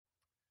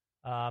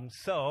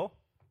So,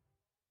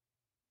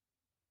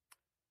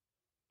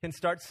 can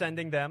start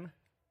sending them.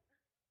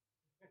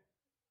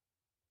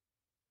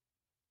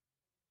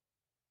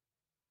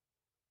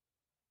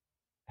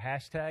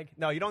 Hashtag?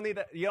 No, you don't need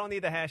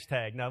the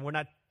hashtag. No, we're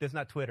not. There's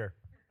not Twitter.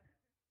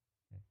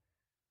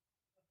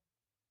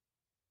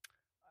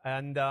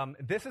 And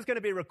this is going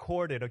to be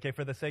recorded, okay,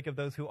 for the sake of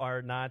those who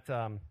are not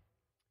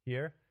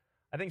here.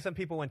 I think some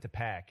people went to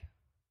PAC,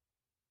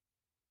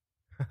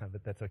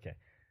 but that's okay.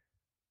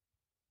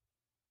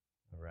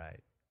 All right.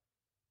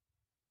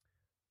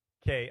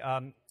 Okay.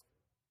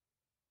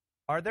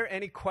 Are there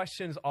any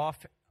questions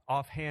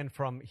offhand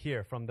from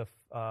here, from the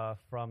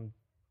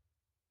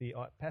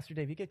Pastor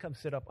Dave? You can come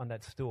sit up on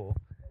that stool.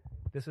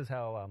 This is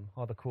how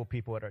all the cool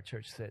people at our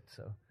church sit.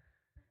 So,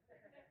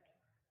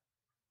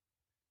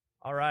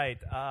 all right.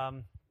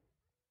 All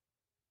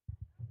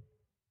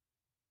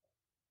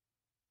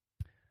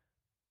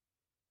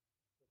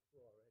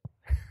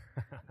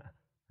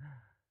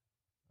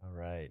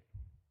right.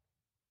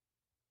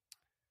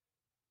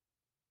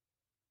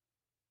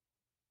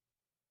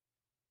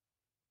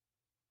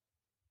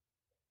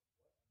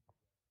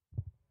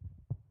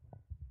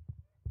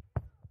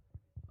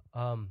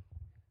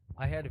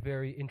 I had a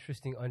very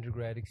interesting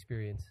undergrad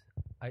experience.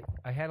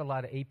 I had a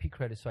lot of AP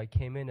credits, so I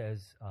came in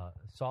as a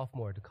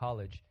sophomore to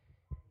college,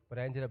 but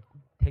I ended up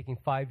taking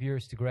 5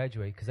 years to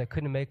graduate because I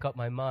couldn't make up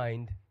my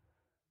mind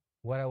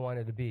what I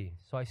wanted to be.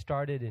 So I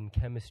started in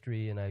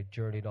chemistry, and I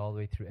journeyed all the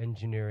way through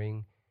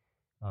engineering,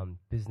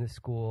 business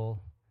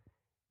school,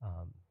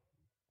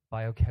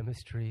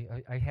 biochemistry.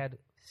 I had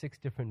 6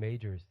 different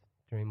majors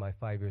during my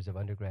 5 years of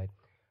undergrad.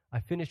 I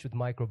finished with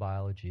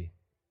microbiology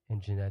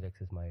and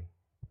genetics as my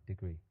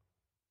degree.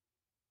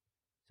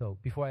 So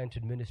before I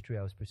entered ministry,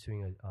 I was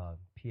pursuing a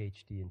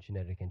PhD in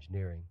genetic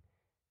engineering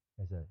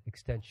as an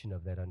extension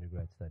of that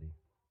undergrad study.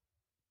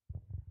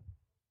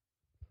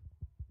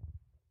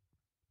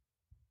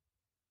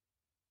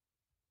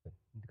 But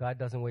God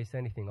doesn't waste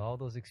anything. All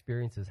those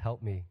experiences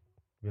help me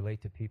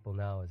relate to people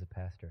now as a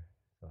pastor.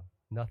 So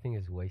nothing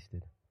is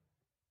wasted.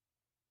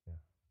 Yeah.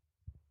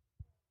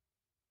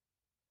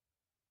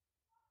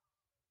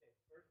 Okay,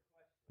 first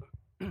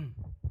question.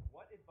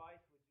 What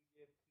advice would you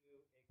give to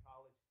a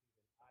college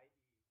student, i.e.,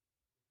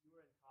 if you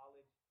were in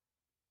college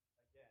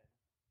again,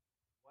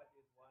 what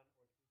is one or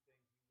two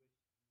things you wish you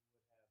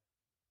would have known?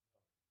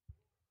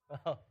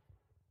 Oh,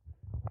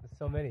 there's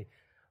so many.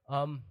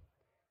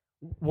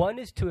 One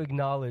is to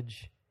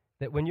acknowledge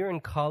that when you're in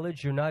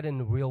college, you're not in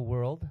the real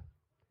world.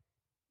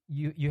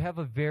 You have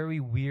a very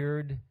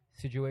weird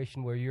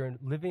situation where you're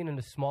living in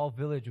a small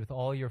village with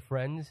all your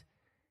friends,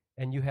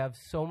 and you have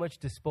so much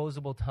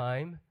disposable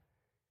time.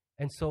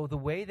 And so the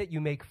way that you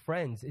make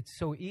friends, it's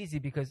so easy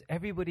because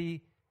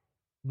everybody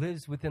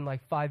lives within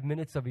like 5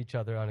 minutes of each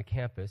other on a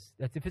campus.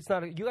 That's if it's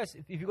not you guys.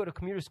 If you go to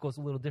commuter school, it's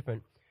a little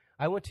different.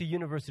 I went to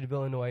University of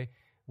Illinois,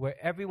 where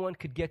everyone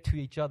could get to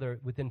each other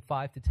within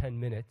 5 to 10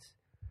 minutes,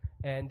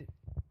 and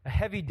a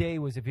heavy day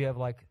was if you have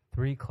like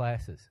 3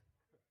 classes.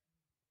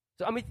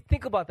 So I mean,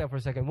 think about that for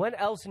a second. When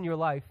else in your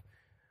life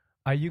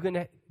are you going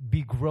to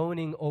be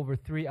groaning over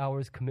 3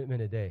 hours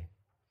commitment a day?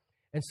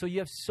 And so you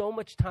have so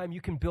much time.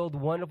 You can build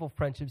wonderful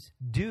friendships.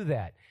 Do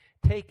that.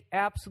 Take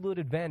absolute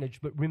advantage.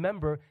 But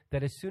remember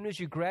that as soon as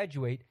you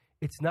graduate,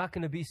 it's not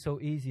going to be so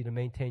easy to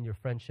maintain your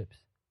friendships.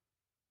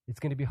 It's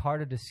going to be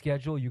harder to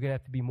schedule. You're going to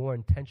have to be more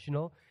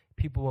intentional.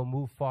 People will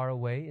move far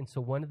away. And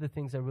so one of the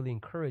things I really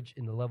encourage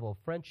in the level of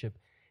friendship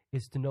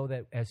is to know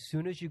that as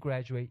soon as you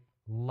graduate,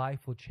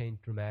 life will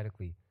change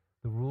dramatically.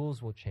 The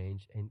rules will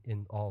change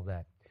and all of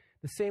that.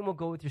 The same will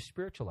go with your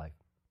spiritual life.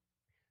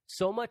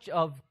 So much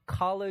of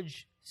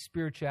college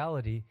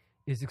spirituality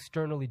is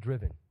externally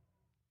driven.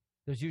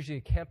 There's usually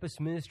a campus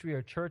ministry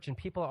or church, and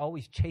people are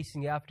always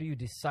chasing after you,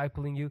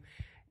 discipling you.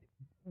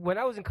 When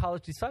I was in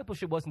college,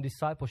 discipleship wasn't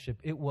discipleship.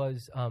 It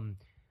was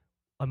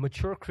a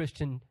mature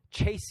Christian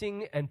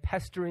chasing and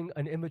pestering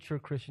an immature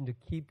Christian to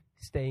keep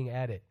staying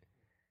at it.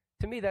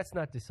 To me, that's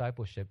not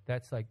discipleship.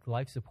 That's like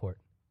life support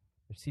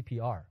or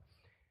CPR.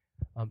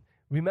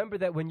 Remember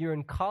that when you're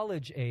in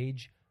college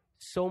age,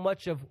 so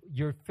much of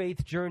your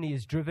faith journey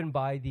is driven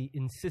by the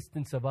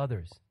insistence of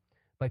others,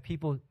 by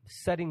people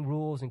setting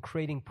rules and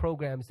creating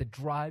programs that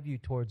drive you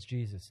towards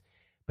Jesus.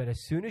 But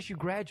as soon as you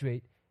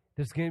graduate,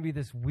 there's going to be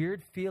this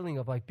weird feeling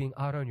of like being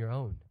out on your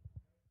own.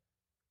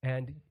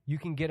 And you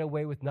can get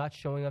away with not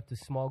showing up to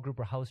small group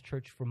or house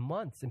church for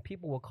months, and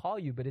people will call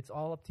you, but it's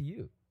all up to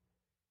you.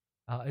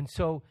 And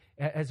so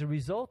as a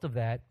result of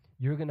that,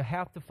 you're going to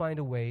have to find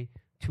a way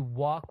to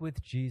walk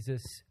with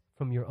Jesus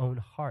from your own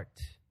heart,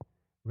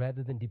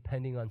 rather than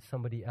depending on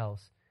somebody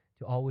else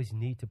to always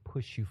need to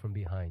push you from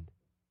behind.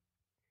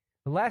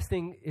 The last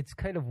thing, it's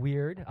kind of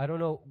weird. I don't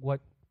know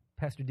what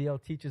Pastor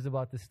DL teaches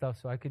about this stuff,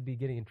 so I could be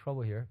getting in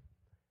trouble here.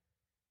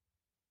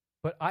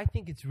 But I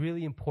think it's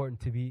really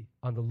important to be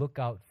on the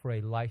lookout for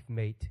a life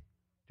mate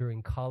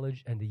during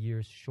college and the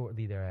years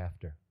shortly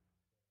thereafter.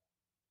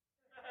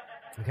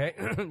 Okay?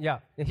 Yeah.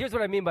 And here's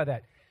what I mean by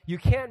that. You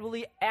can't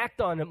really act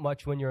on it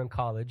much when you're in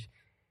college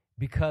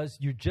because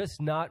you're just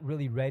not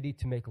really ready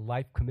to make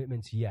life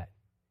commitments yet.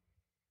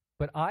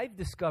 But I've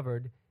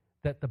discovered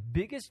that the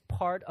biggest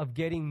part of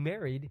getting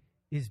married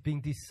is being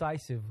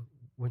decisive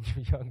when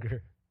you're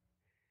younger.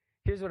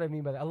 Here's what I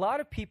mean by that. A lot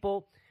of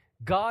people,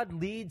 God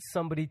leads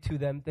somebody to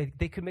them.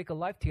 They could make a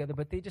life together,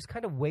 but they just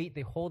kind of wait.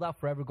 They hold out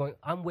forever going,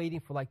 I'm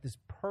waiting for like this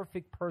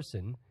perfect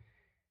person.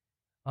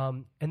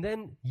 And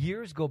then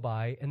years go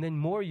by, and then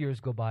more years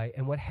go by,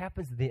 and what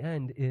happens at the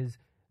end is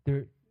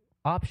their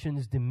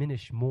options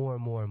diminish more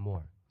and more and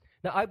more.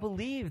 Now, I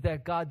believe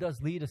that God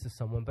does lead us to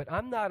someone, but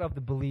I'm not of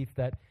the belief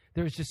that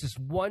there's just this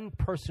one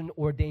person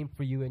ordained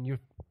for you and you're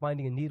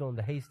finding a needle in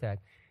the haystack.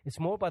 It's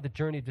more about the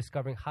journey of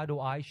discovering, how do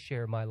I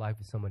share my life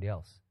with somebody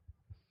else?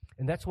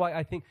 And that's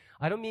why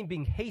I don't mean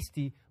being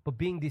hasty, but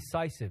being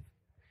decisive.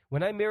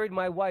 When I married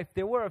my wife,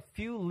 there were a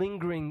few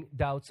lingering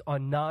doubts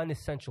on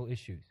non-essential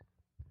issues.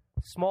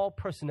 Small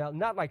personality,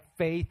 not like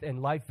faith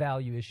and life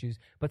value issues,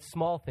 but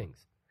small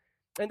things.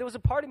 And there was a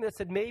part of me that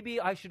said,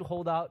 maybe I should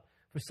hold out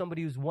for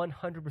somebody who's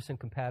 100%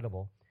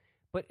 compatible.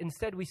 But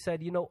instead we said,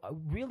 I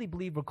really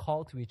believe we're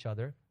called to each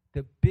other.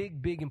 The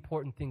big, big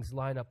important things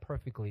line up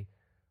perfectly.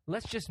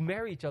 Let's just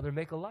marry each other and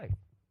make a life.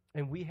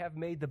 And we have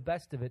made the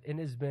best of it, and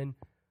it has been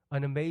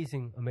an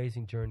amazing,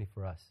 amazing journey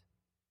for us.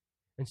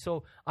 And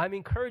so I'm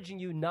encouraging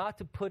you not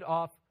to put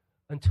off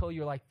until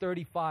you're like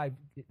 35,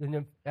 and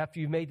then after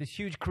you've made this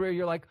huge career,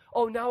 you're like,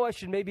 oh, now I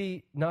should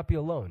maybe not be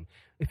alone.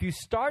 If you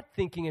start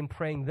thinking and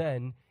praying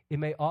then, it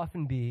may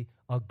often be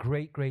a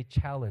great, great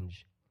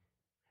challenge.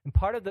 And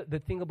part of the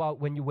thing about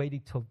when you're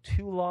waiting till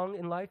too long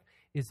in life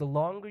is the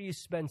longer you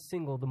spend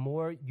single, the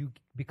more you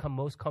become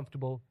most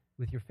comfortable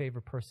with your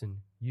favorite person,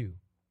 you.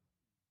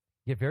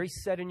 You get very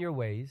set in your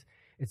ways.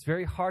 It's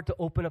very hard to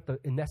open up the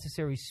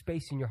necessary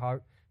space in your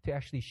heart to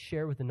actually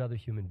share with another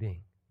human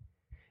being.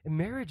 And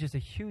marriage is a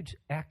huge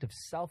act of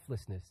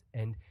selflessness.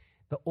 And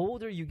the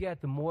older you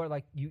get, the more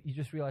like you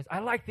just realize, I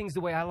like things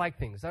the way I like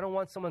things. I don't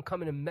want someone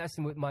coming and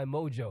messing with my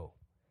mojo.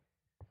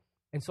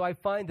 And so I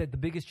find that the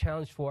biggest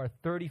challenge for our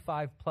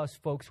 35-plus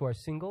folks who are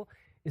single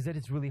is that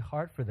it's really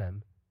hard for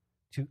them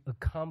to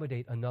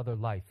accommodate another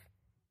life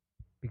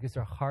because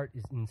their heart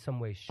is in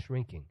some way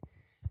shrinking.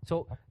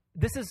 So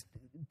this is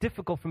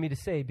difficult for me to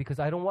say because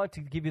I don't want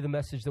to give you the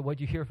message that what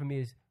you hear from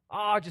me is,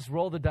 just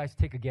roll the dice,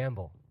 take a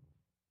gamble.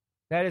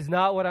 That is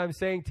not what I'm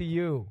saying to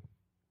you,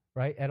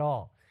 right, at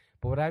all.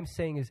 But what I'm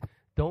saying is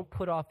don't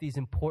put off these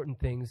important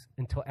things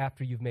until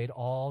after you've made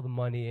all the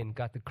money and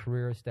got the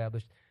career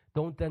established.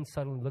 Don't then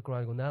suddenly look around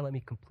and go, now let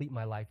me complete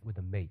my life with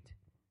a mate.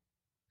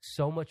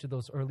 So much of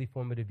those early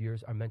formative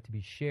years are meant to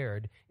be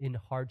shared in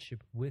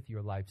hardship with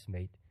your life's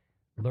mate,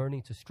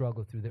 learning to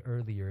struggle through the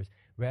early years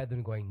rather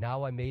than going,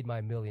 now I made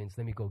my millions,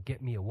 let me go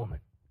get me a woman.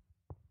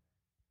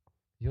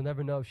 You'll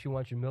never know if she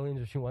wants your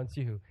millions or she wants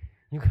you.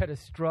 You got to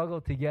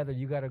struggle together.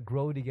 You got to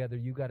grow together.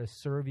 You got to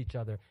serve each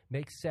other,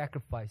 make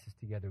sacrifices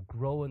together,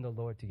 grow in the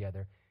Lord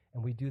together.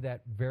 And we do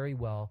that very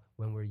well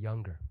when we're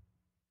younger.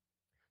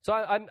 So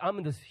I'm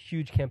in this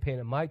huge campaign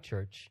at my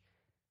church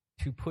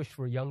to push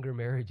for younger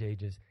marriage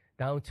ages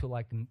down to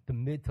like the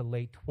mid to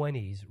late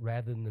 20s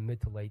rather than the mid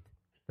to late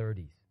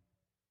 30s.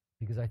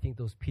 Because I think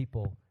those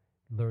people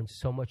learn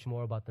so much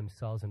more about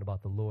themselves and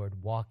about the Lord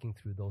walking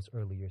through those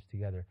early years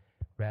together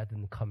rather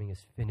than coming as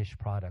finished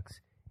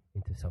products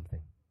into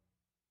something.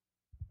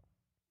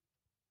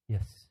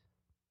 Yes.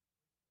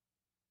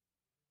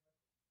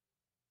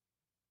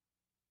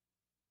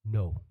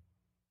 No.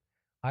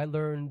 I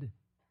learned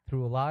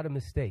through a lot of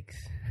mistakes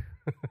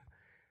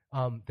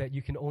that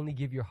you can only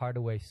give your heart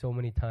away so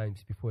many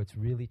times before it's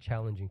really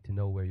challenging to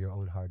know where your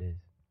own heart is.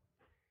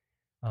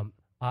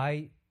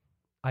 I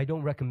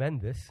don't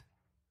recommend this.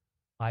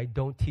 I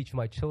don't teach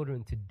my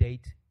children to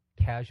date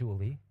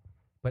casually,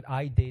 but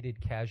I dated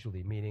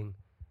casually, meaning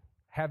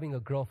having a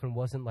girlfriend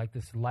wasn't like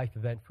this life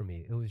event for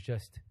me. It was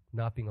just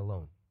not being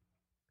alone.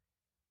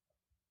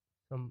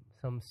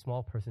 Some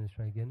small person is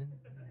trying to get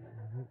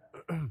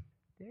in.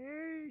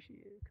 There she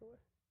is. Come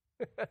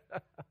on.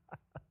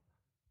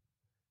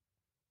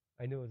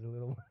 I knew it was a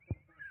little.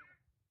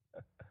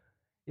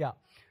 Yeah.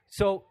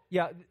 So,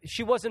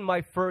 she wasn't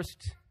my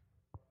first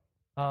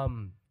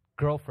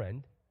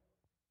girlfriend,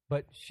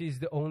 but she's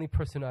the only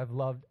person I've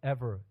loved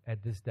ever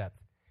at this depth.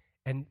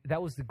 And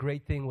that was the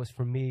great thing was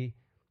for me,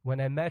 when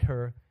I met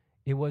her,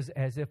 it was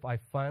as if I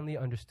finally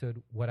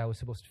understood what I was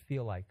supposed to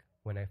feel like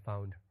when I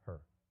found her.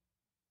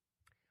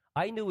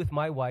 I knew with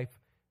my wife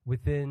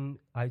within,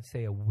 I'd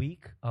say, a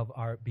week of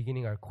our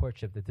beginning our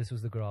courtship that this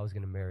was the girl I was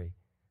going to marry.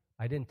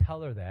 I didn't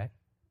tell her that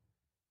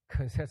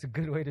because that's a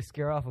good way to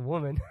scare off a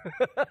woman.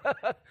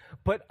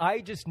 But I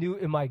just knew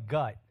in my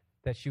gut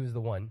that she was the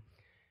one.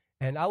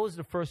 And I was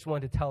the first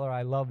one to tell her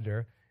I loved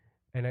her.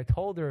 And I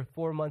told her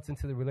 4 months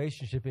into the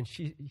relationship, and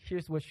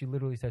here's what she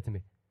literally said to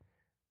me.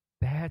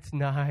 That's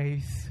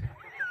nice.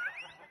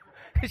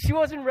 She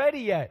wasn't ready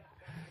yet.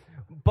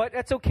 But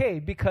that's okay,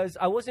 because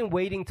I wasn't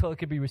waiting till it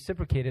could be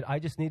reciprocated. I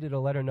just needed to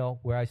let her know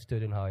where I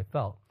stood and how I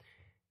felt.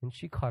 And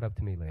she caught up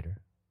to me later.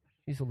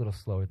 She's a little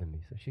slower than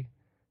me, so she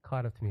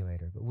caught up to me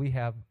later. But we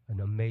have an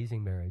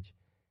amazing marriage.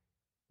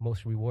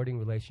 Most rewarding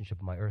relationship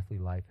of my earthly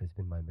life has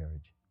been my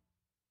marriage.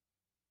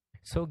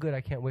 So good,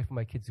 I can't wait for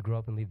my kids to grow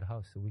up and leave the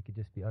house so we could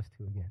just be us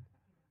two again.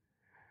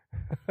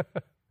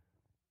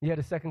 You had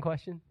a second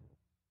question?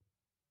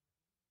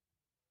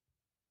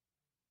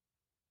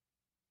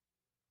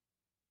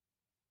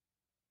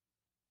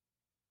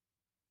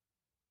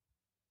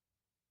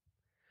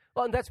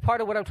 Well, and that's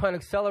part of what I'm trying to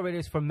accelerate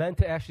is for men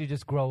to actually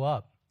just grow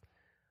up.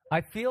 I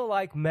feel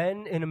like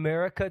men in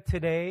America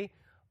today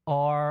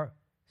are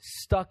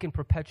stuck in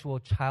perpetual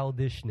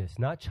childishness,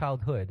 not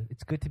childhood.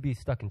 It's good to be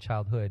stuck in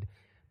childhood,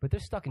 but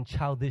they're stuck in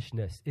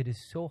childishness. It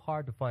is so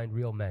hard to find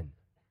real men.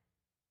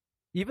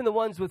 Even the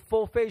ones with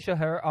full facial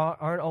hair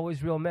aren't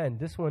always real men.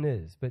 This one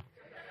is. But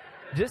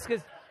just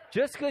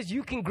because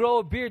you can grow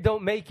a beard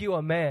don't make you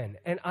a man.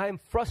 And I'm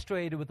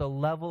frustrated with the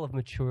level of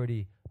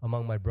maturity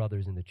among my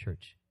brothers in the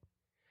church.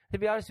 To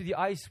be honest with you,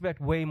 I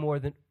expect way more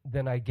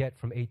than I get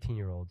from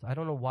 18-year-olds. I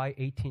don't know why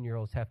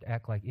 18-year-olds have to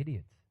act like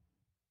idiots.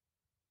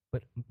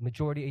 But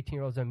majority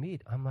 18-year-olds I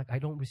meet, I'm like, I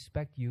don't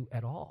respect you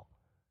at all.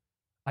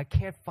 I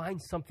can't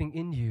find something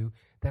in you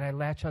that I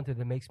latch onto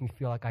that makes me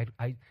feel like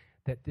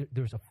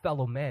there's a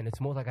fellow man.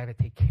 It's more like I got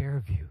to take care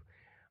of you.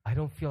 I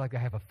don't feel like I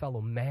have a fellow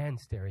man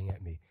staring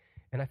at me.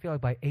 And I feel like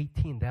by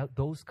 18,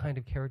 those kind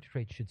of character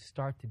traits should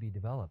start to be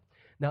developed.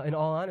 Now, in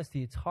all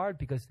honesty, it's hard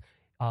because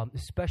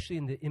especially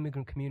in the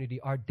immigrant community,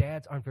 our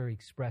dads aren't very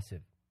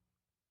expressive.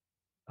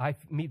 I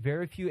meet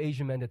very few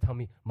Asian men that tell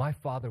me, my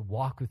father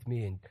walked with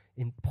me and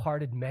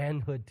imparted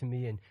manhood to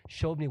me and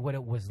showed me what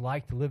it was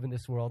like to live in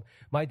this world.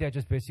 My dad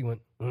just basically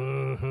went,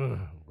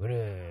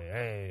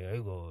 hey, I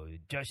go,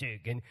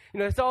 Jessic. And,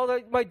 that's all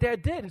that my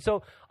dad did. And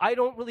so I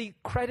don't really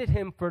credit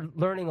him for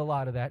learning a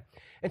lot of that.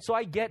 And so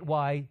I get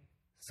why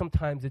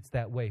sometimes it's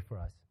that way for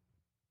us.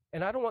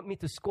 And I don't want me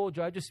to scold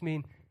you. I just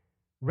mean,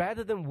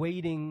 rather than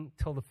waiting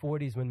till the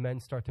 40s when men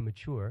start to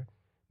mature,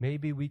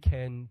 maybe we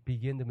can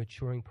begin the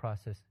maturing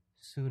process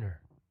sooner.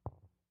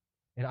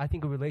 And I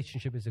think a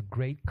relationship is a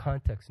great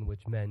context in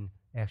which men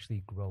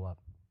actually grow up.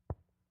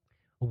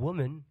 A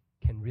woman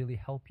can really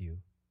help you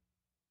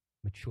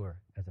mature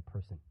as a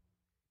person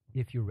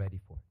if you're ready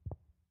for it.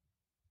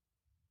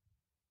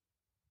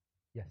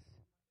 Yes.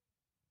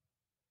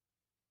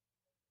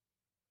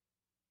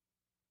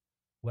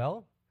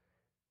 Well,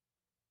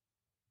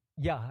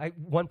 yeah,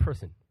 one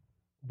person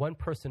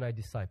I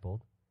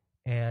discipled,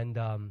 and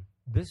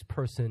this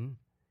person,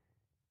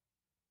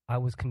 I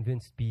was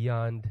convinced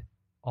beyond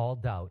all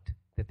doubt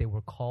that they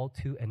were called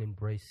to and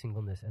embrace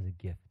singleness as a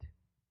gift.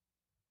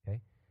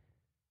 Okay?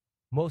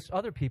 Most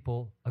other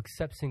people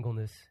accept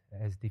singleness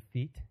as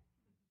defeat,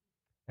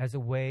 as a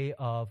way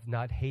of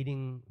not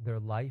hating their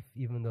life,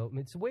 even though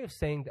it's a way of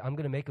saying I'm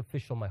going to make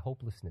official my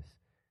hopelessness,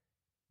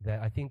 that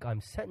I think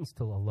I'm sentenced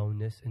to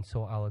aloneness, and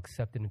so I'll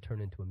accept it and turn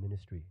it into a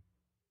ministry.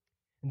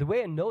 And the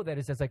way I know that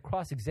is as I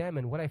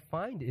cross-examine, what I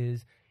find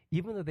is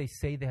even though they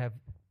say they have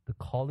the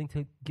calling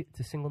to get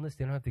to singleness,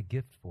 they don't have the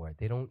gift for it.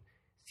 They don't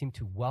seem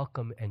to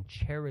welcome and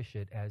cherish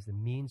it as the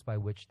means by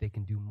which they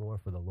can do more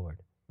for the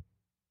Lord.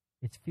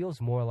 It feels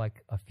more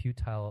like a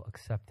futile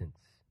acceptance.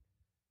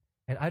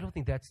 And I don't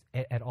think that's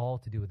at all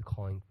to do with the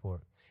calling for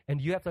it.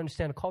 And you have to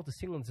understand a call to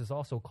singleness is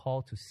also a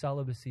call to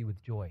celibacy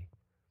with joy.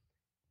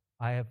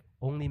 I have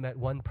only met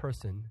one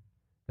person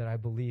that I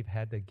believe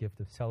had the gift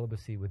of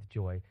celibacy with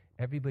joy.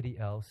 Everybody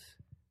else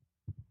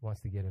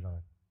wants to get it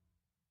on.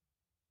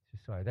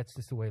 Sorry, that's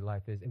just the way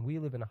life is. And we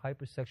live in a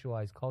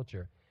hypersexualized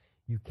culture.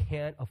 You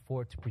can't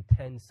afford to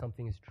pretend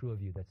something is true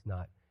of you that's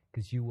not,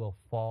 because you will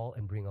fall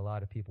and bring a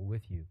lot of people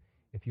with you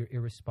if you're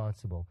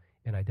irresponsible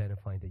in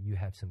identifying that you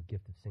have some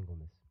gift of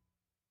singleness.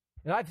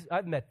 And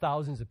I've met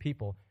thousands of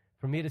people.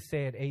 For me to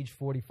say at age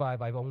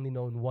 45, I've only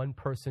known one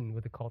person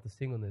with a call to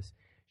singleness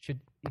should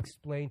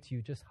explain to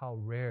you just how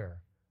rare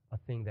a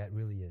thing that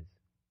really is.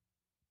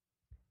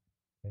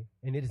 Okay?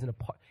 And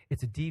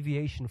it's a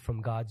deviation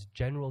from God's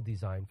general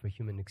design for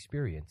human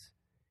experience.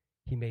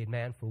 He made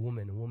man for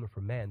woman and woman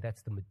for man.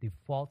 That's the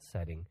default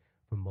setting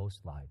for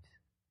most lives.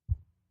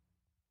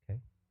 Okay?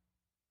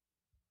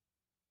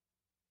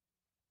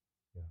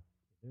 Yeah.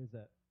 There's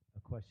a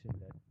question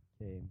that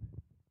came.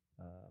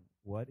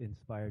 What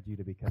inspired you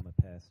to become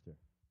a pastor?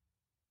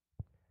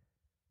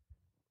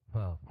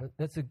 Wow,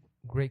 that's a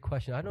great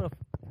question. I don't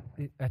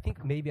know I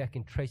think maybe I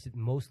can trace it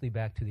mostly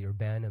back to the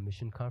Urbana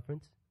Mission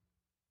Conference.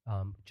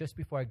 Just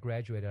before I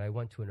graduated, I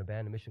went to an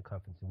Urbana Mission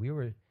Conference.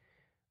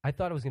 I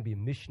thought I was going to be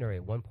a missionary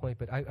at one point,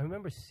 but I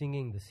remember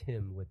singing this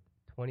hymn with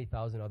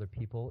 20,000 other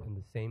people in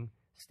the same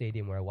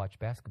stadium where I watched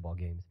basketball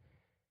games.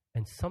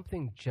 And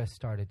something just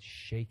started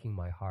shaking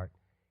my heart.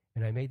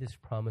 And I made this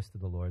promise to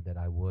the Lord that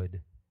I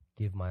would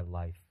give my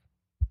life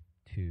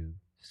to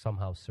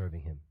somehow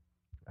serving him.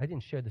 I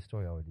didn't share the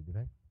story already, did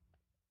I?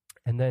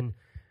 And then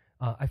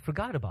I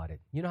forgot about it.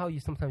 You know how you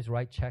sometimes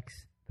write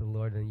checks to the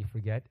Lord and you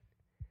forget?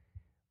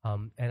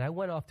 And I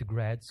went off to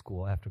grad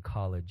school after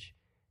college,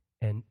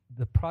 and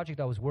the project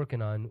I was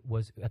working on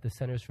was at the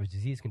Centers for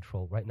Disease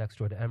Control right next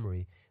door to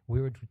Emory.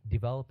 We were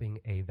developing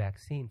a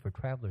vaccine for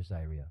traveler's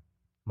diarrhea,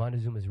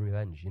 Montezuma's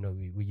Revenge,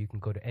 where you can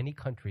go to any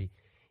country,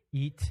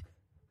 eat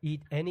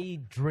eat any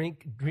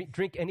drink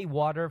any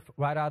water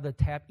right out of the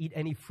tap, eat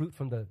any fruit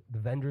from the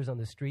vendors on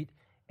the street,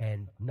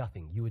 and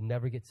nothing. You would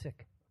never get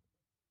sick.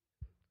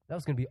 That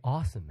was going to be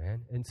awesome,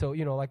 man. And so,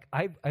 like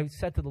I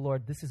said to the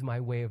Lord, this is my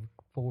way of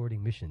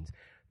forwarding missions.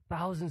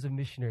 Thousands of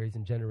missionaries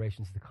and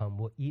generations to come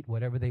will eat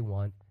whatever they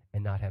want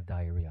and not have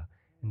diarrhea.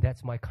 And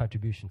that's my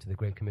contribution to the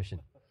Great Commission.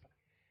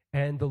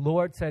 And the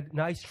Lord said,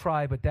 nice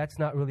try, but that's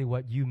not really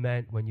what you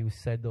meant when you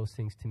said those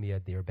things to me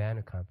at the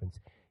Urbana conference.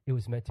 It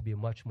was meant to be a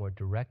much more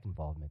direct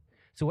involvement.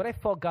 So what I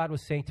felt God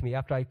was saying to me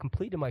after I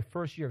completed my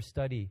first year of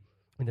study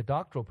in the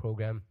doctoral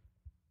program,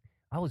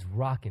 I was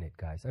rocking it,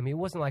 guys. I mean, it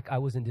wasn't like I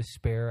was in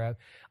despair.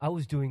 I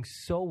was doing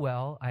so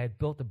well. I had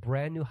built a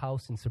brand new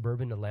house in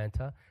suburban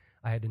Atlanta.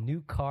 I had a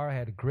new car. I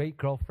had a great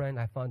girlfriend.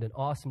 I found an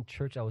awesome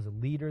church. I was a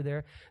leader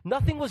there.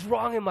 Nothing was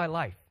wrong in my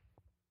life.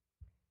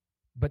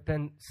 But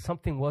then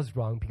something was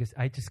wrong because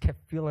I just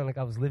kept feeling like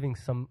I was living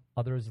some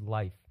other's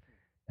life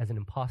as an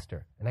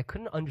imposter. And I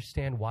couldn't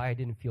understand why I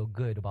didn't feel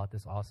good about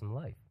this awesome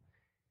life.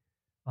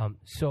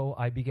 So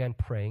I began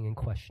praying and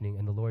questioning,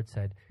 and the Lord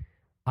said,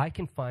 I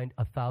can find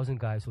 1,000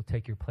 guys who will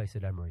take your place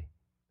at Emory.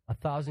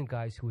 1,000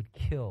 guys who would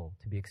kill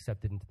to be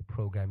accepted into the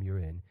program you're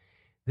in.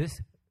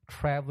 This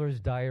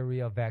traveler's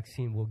diarrhea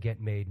vaccine will get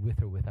made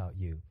with or without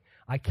you.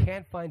 I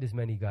can't find as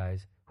many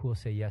guys who will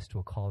say yes to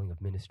a calling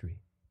of ministry.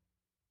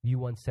 You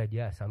once said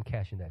yes, I'm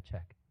cashing that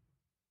check.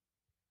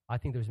 I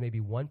think there's maybe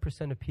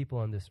 1% of people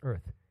on this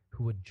earth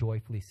who would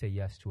joyfully say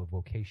yes to a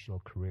vocational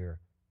career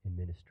in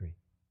ministry.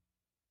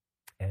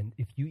 And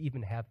if you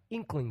even have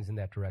inklings in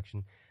that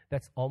direction,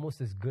 that's almost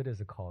as good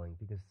as a calling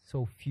because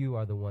so few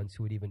are the ones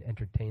who would even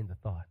entertain the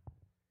thought.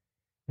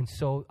 And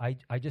so I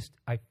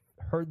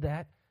heard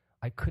that.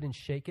 I couldn't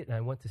shake it, and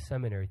I went to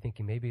seminary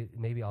thinking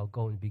maybe I'll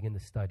go and begin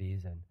the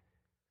studies. And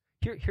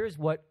here's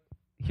where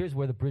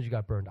the bridge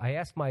got burned. I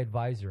asked my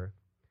advisor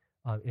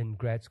in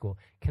grad school,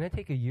 can I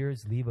take a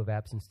year's leave of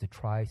absence to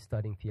try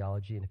studying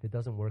theology? And if it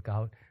doesn't work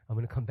out, I'm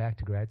going to come back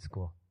to grad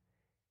school.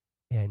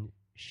 And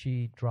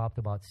she dropped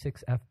about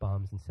 6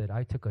 F-bombs and said,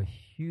 I took a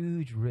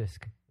huge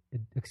risk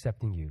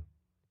accepting you.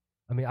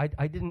 I mean,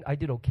 I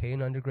did okay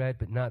in undergrad,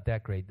 but not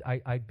that great.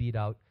 I beat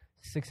out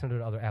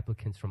 600 other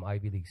applicants from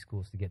Ivy League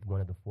schools to get one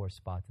of the 4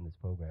 spots in this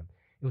program.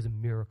 It was a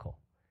miracle.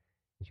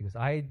 And she goes,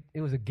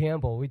 it was a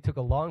gamble. We took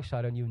a long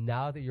shot on you.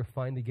 Now that you're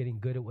finally getting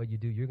good at what you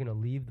do, you're going to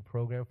leave the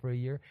program for a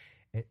year.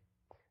 It's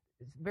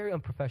very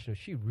unprofessional.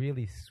 She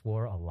really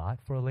swore a lot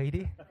for a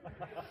lady.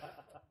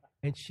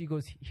 And she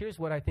goes, here's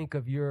what I think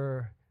of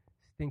your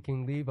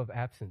stinking leave of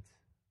absence.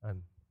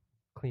 I'm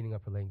cleaning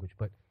up her language.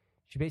 But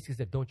she basically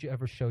said, don't you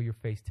ever show your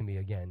face to me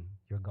again.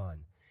 You're gone.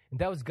 And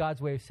that was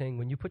God's way of saying,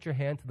 when you put your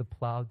hand to the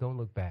plow, don't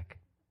look back.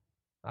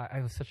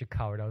 I was such a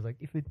coward. I was like,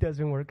 if it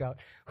doesn't work out,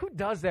 who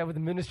does that with a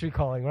ministry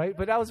calling, right?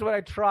 But that was what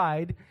I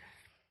tried.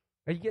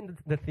 Are you getting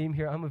the theme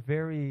here? I'm a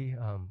very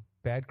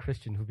bad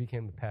Christian who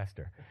became a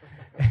pastor.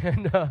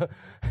 and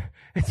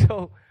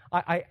so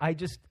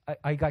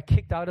I got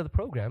kicked out of the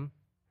program,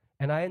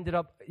 and I ended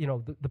up,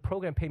 the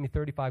program paid me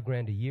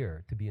 $35,000 a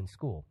year to be in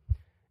school.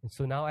 And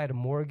so now I had a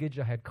mortgage,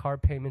 I had car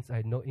payments, I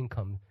had no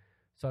income.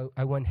 So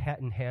I went hat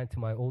in hand to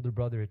my older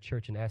brother at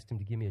church and asked him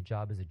to give me a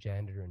job as a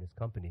janitor in his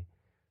company.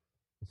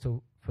 And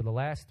so for the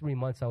last 3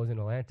 months I was in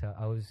Atlanta,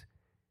 I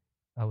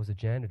was a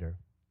janitor.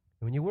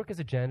 And when you work as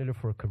a janitor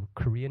for a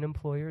Korean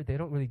employer, they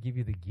don't really give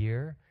you the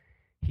gear.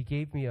 He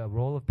gave me a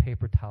roll of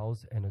paper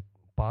towels and a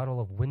bottle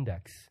of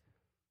Windex.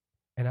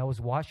 And I was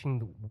washing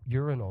the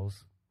urinals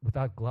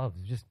without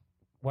gloves, just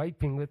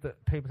wiping with the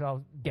paper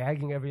towels,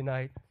 gagging every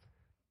night.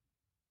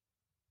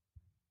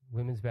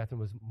 Women's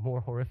bathroom was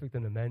more horrific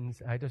than the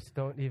men's. I just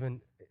don't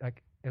even,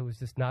 it was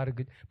just not a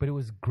good, but it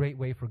was a great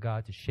way for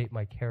God to shape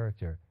my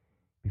character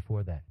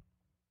before that.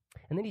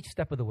 And then each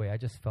step of the way, I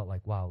just felt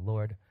like, wow,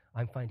 Lord,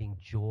 I'm finding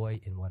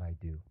joy in what I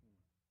do.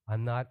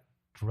 I'm not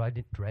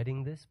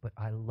dreading this, but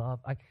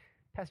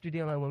Pastor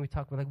Dale and I, when we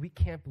talk about, we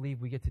can't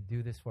believe we get to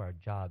do this for our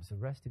jobs. The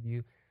rest of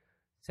you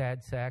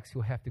sad sacks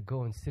who have to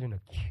go and sit in a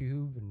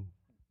cube and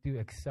do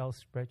Excel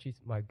spreadsheets,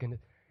 my goodness.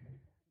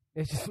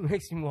 It just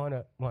makes me want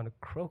to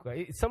croak.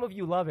 Some of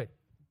you love it.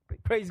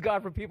 Praise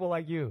God for people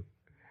like you.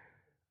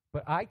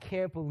 But I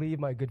can't believe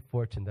my good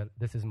fortune that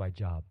this is my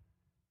job.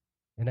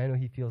 And I know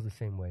he feels the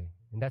same way.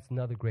 And that's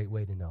another great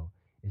way to know,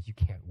 is you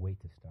can't wait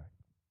to start.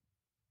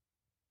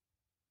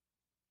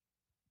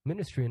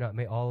 Ministry or not,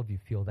 may all of you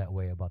feel that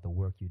way about the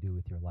work you do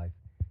with your life,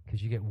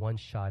 because you get one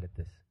shot at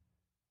this,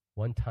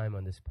 one time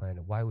on this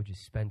planet. Why would you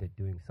spend it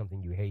doing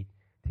something you hate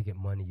to get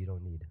money you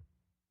don't need?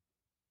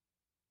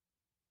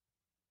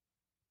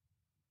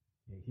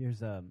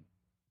 Here's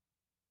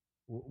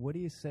what do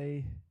you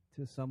say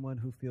to someone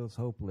who feels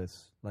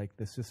hopeless, like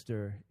the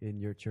sister in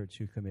your church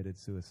who committed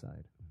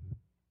suicide? Mm-hmm.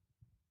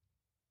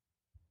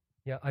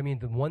 Yeah, I mean,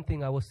 the one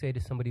thing I will say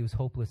to somebody who's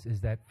hopeless is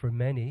that for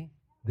many,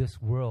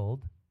 this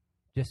world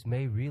just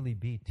may really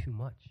be too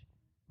much.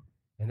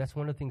 And that's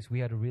one of the things we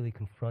had to really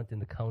confront in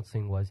the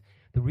counseling was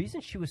the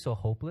reason she was so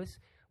hopeless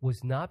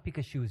was not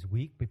because she was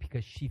weak, but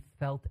because she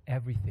felt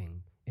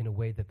everything in a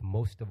way that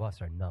most of us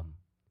are numb.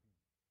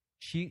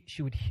 she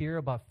would hear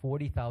about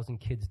 40,000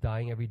 kids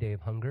dying every day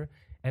of hunger,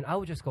 and I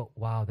would just go,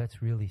 wow,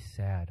 that's really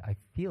sad. I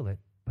feel it,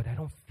 but I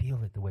don't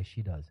feel it the way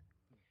she does.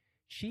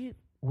 She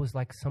was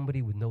like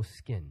somebody with no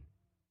skin.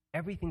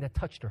 Everything that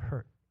touched her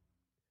hurt.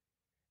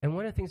 And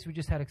one of the things we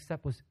just had to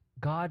accept was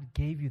God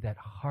gave you that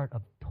heart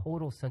of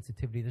total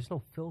sensitivity. There's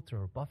no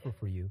filter or buffer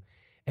for you.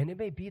 And it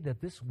may be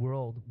that this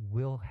world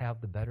will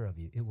have the better of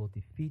you. It will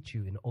defeat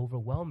you and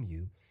overwhelm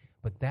you.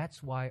 But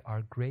that's why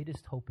our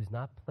greatest hope is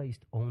not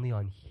placed only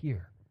on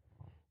here.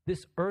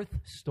 This earth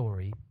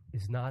story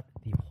is not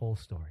the whole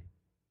story.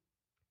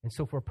 And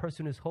so for a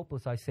person who's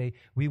hopeless, I say,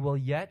 we will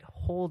yet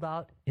hold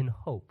out in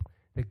hope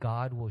that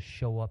God will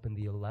show up in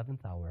the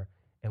 11th hour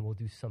and will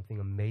do something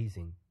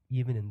amazing,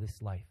 even in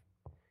this life.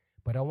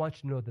 But I want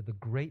you to know that the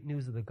great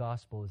news of the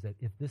gospel is that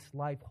if this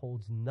life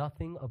holds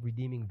nothing of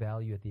redeeming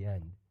value at the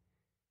end,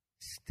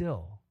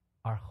 still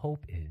our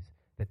hope is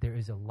that there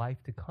is a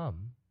life to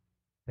come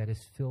that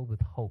is filled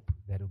with hope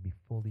that will be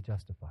fully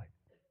justified.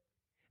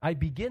 I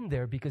begin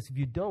there because if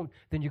you don't,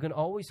 then you're going to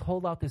always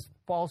hold out this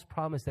false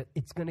promise that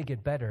it's going to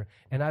get better.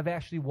 And I've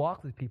actually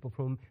walked with people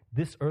from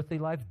this earthly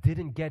life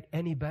didn't get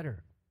any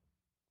better.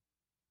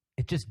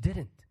 It just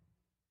didn't.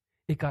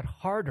 It got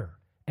harder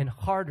and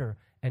harder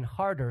and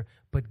harder,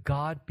 but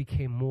God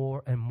became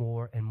more and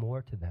more and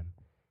more to them.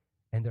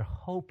 And their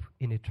hope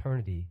in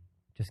eternity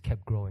just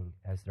kept growing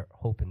as their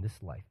hope in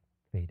this life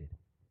faded.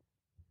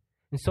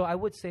 And so I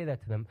would say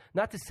that to them,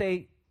 not to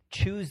say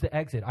choose the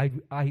exit.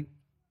 I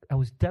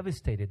was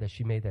devastated that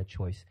she made that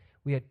choice.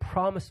 We had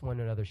promised one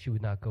another she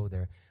would not go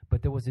there,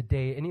 but there was a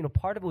day, and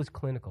part of it was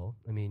clinical.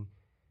 I mean,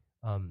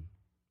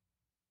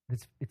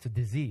 it's a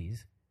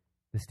disease,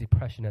 this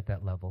depression at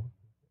that level.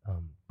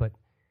 But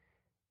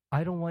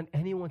I don't want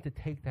anyone to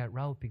take that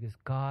route because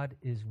God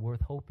is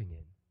worth hoping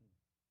in.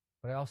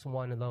 But I also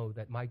want to know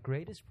that my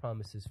greatest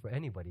promises for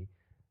anybody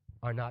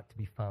are not to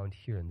be found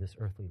here in this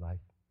earthly life,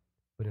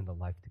 but in the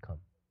life to come.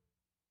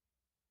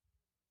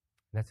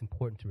 And that's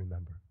important to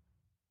remember.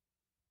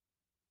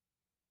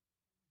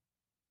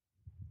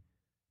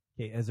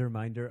 Okay, as a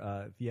reminder,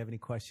 if you have any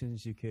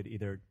questions, you could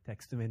either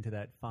text them into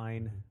that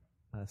fine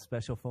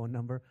special phone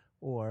number,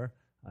 or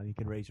you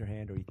can raise your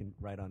hand, or you can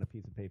write on a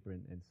piece of paper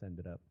and send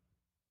it up.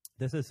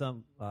 This is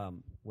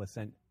was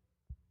sent.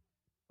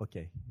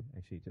 Okay,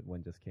 actually,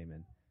 one just came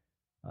in.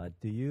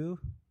 Do you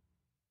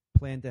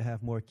plan to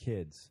have more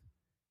kids?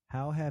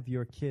 How have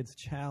your kids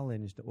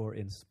challenged or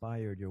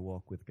inspired your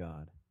walk with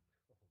God?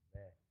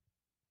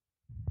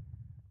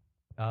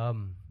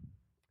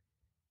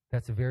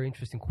 That's a very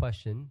interesting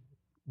question.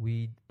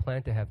 We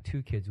planned to have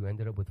 2 kids. We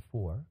ended up with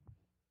 4.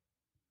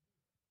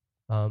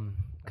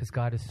 Because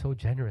God is so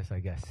generous,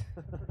 I guess.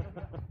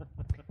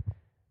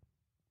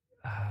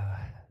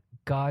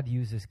 God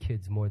uses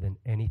kids more than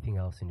anything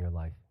else in your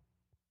life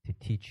to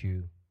teach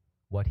you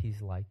what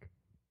He's like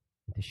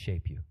and to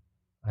shape you.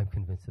 I'm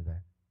convinced of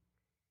that.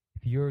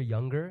 If you're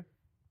younger,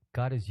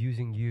 God is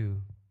using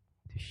you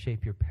to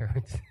shape your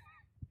parents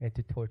and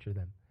to torture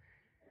them.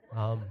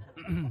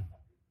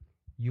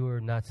 You're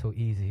not so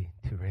easy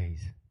to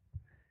raise.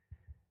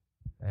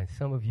 And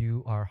some of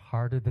you are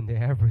harder than the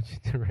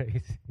average to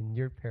raise, and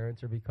your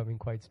parents are becoming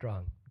quite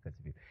strong because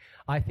of you.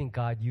 I think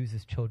God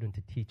uses children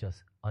to teach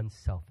us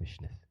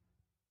unselfishness.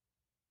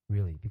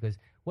 Really, because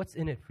what's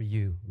in it for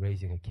you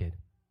raising a kid?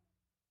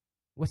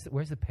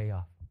 Where's the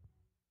payoff?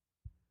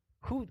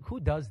 Who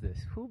does this?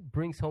 Who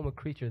brings home a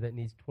creature that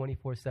needs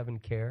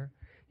 24/7 care?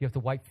 You have to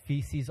wipe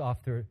feces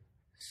off their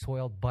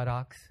soiled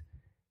buttocks.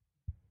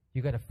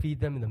 You got to feed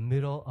them in the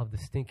middle of the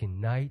stinking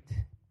night.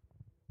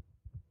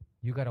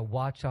 You got to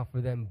watch out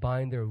for them,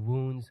 bind their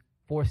wounds,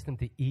 force them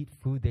to eat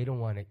food they don't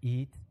want to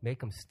eat, make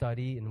them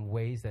study in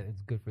ways that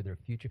is good for their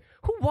future.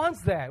 Who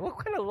wants that? What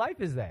kind of life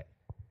is that?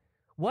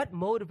 What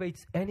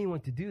motivates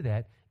anyone to do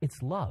that?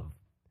 It's love.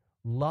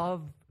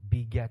 Love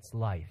begets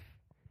life.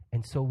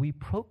 And so we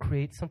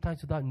procreate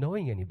sometimes without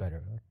knowing any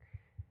better.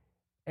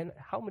 And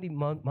how many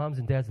moms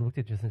and dads looked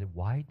at us and said,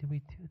 why do we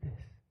do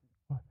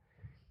this?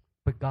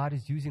 But God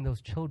is using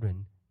those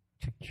children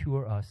to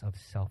cure us of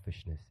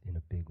selfishness in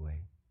a big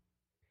way.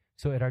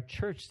 So at our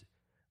church,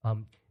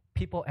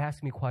 people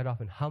ask me quite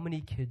often, how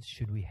many kids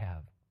should we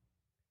have?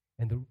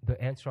 And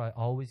the answer I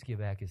always give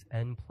back is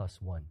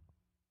N+1.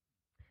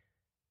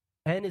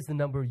 N is the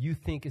number you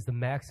think is the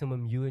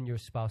maximum you and your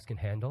spouse can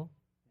handle,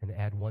 and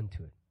add 1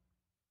 to it.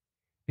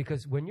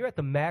 Because when you're at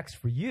the max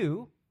for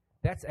you,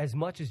 that's as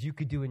much as you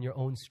could do in your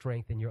own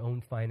strength, in your own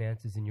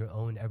finances, in your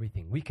own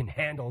everything. We can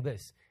handle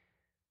this.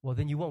 Well,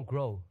 then you won't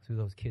grow through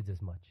those kids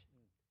as much.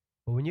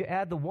 But when you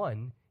add the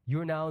 1,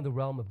 you're now in the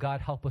realm of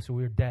God help us or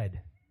we're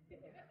dead.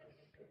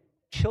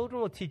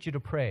 Children will teach you to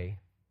pray.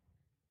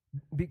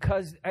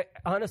 Because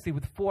honestly,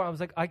 with 4, I was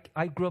like,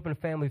 I grew up in a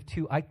family of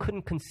 2. I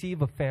couldn't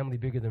conceive a family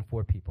bigger than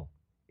 4 people.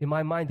 In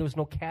my mind, there was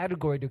no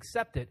category to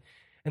accept it.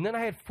 And then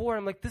I had 4.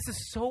 I'm like, this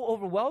is so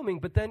overwhelming.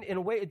 But then in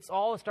a way, it's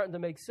all starting to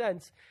make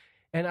sense.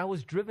 And I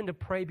was driven to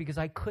pray because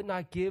I could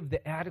not give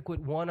the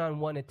adequate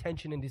one-on-one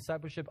attention and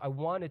discipleship I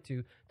wanted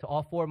to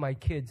all 4 of my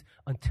kids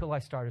until I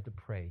started to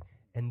pray.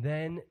 And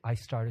then I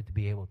started to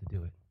be able to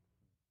do it.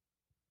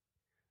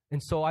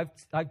 And so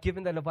I've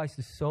given that advice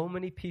to so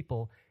many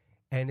people,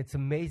 and it's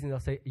amazing. They'll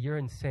say, "You're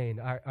insane.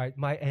 All right,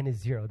 my N is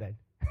 0 then."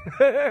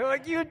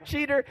 Like, you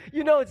cheater.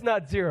 You know it's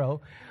not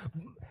 0.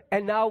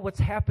 And now what's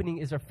happening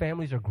is our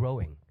families are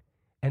growing.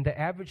 And the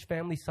average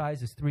family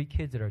size is 3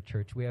 kids at our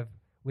church. We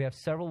have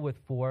several with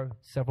 4,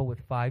 several with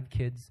 5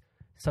 kids.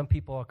 Some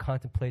people are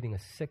contemplating a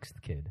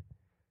 6th kid.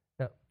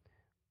 Now,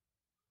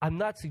 I'm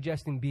not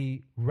suggesting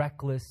be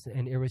reckless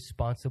and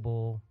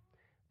irresponsible,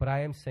 but I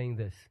am saying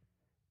this.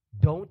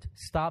 Don't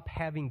stop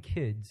having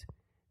kids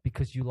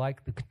because you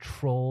like the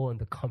control and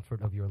the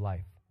comfort of your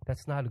life.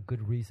 That's not a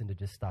good reason to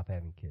just stop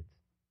having kids.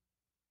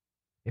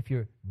 If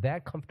you're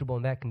that comfortable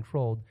and that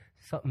controlled,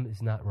 something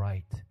is not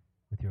right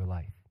with your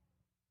life.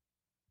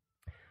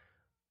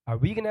 Are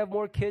we going to have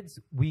more kids?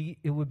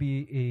 It would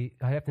be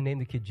I have to name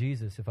the kid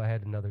Jesus if I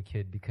had another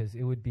kid, because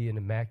it would be an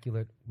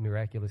immaculate,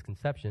 miraculous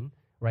conception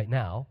right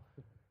now.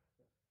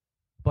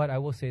 But I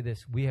will say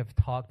this, we have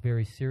talked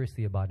very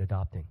seriously about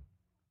adopting.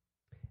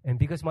 And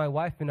because my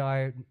wife and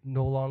I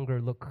no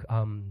longer look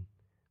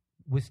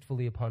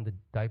wistfully upon the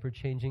diaper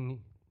changing,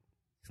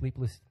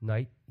 sleepless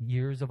night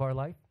years of our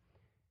life,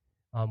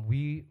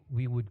 we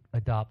would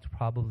adopt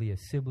probably a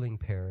sibling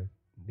pair,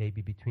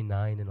 maybe between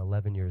 9 and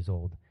 11 years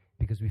old,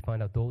 because we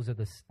find out those are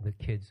the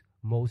kids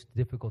most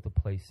difficult to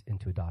place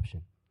into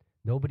adoption.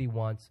 Nobody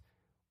wants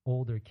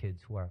older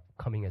kids who are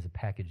coming as a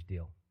package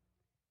deal,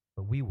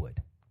 but we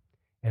would.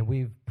 And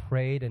we've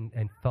prayed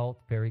and felt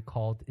very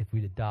called, if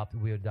we adopt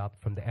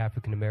from the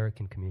African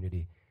American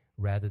community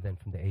rather than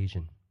from the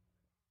Asian.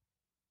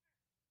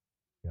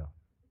 Yeah.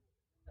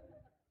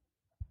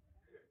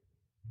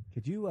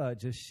 Could you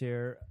just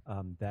share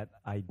that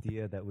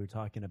idea that we were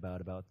talking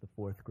about the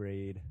 4th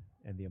grade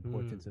and the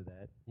importance of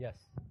that?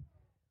 Yes.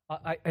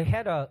 I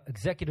had an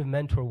executive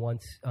mentor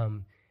once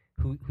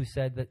who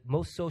said that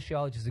most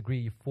sociologists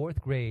agree 4th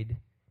grade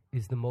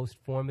is the most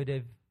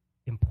formative,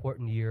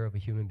 important year of a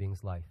human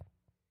being's life.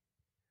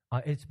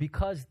 It's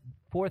because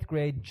 4th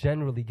grade,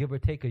 generally, give or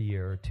take a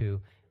year or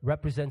two,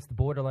 represents the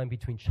borderline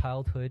between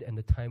childhood and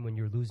the time when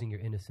you're losing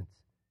your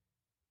innocence.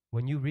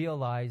 When you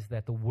realize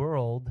that the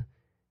world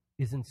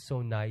isn't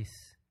so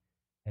nice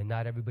and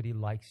not everybody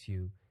likes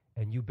you,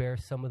 and you bear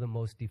some of the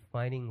most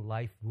defining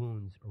life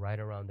wounds right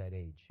around that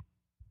age.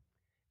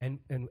 And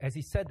as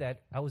he said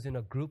that, I was in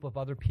a group of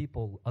other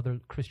people, other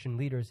Christian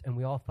leaders, and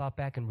we all thought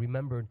back and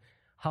remembered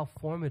how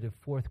formative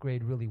 4th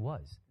grade really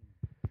was.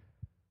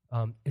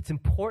 It's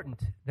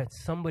important that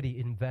somebody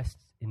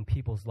invests in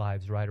people's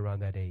lives right around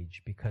that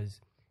age,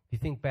 because if you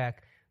think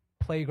back,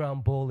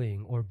 playground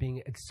bullying or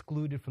being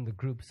excluded from the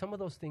group, some of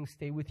those things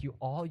stay with you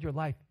all your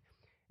life.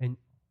 And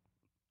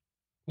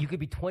you could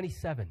be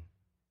 27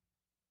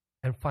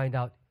 and find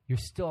out you're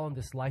still on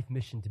this life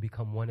mission to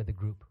become one of the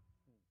group.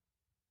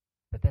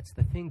 But that's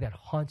the thing that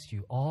haunts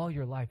you all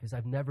your life, is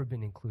I've never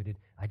been included.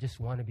 I just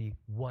want to be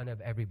one of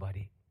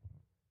everybody.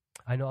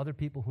 I know other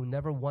people who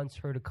never once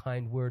heard a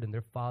kind word, and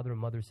their father or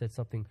mother said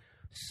something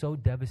so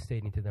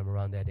devastating to them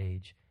around that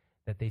age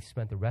that they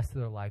spent the rest of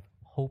their life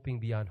hoping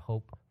beyond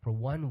hope for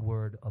one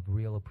word of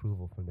real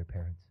approval from their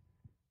parents.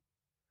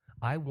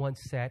 I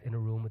once sat in a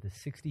room with a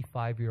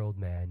 65-year-old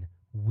man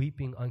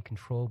weeping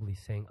uncontrollably,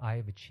 saying, I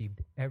have achieved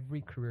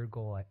every career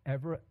goal I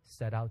ever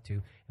set out to,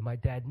 and my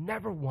dad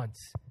never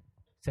once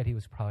said he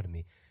was proud of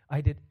me.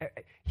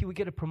 He would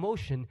get a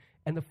promotion,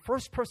 and the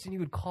first person he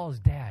would call is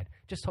Dad.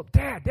 Just hope,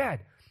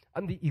 Dad,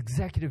 I'm the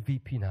executive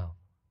VP now.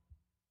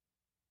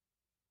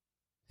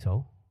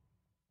 So,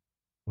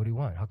 what do you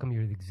want? How come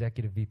you're the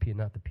executive VP and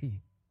not the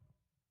P?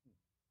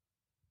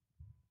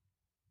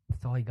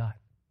 That's all he got.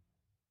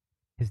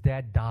 His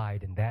dad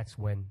died, and that's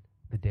when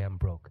the dam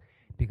broke.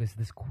 Because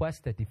this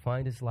quest that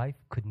defined his life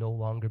could no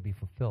longer be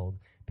fulfilled,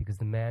 because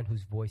the man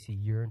whose voice he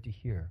yearned to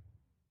hear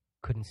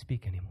couldn't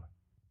speak anymore.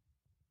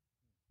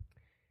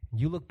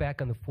 You look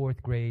back on the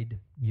 4th grade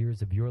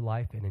years of your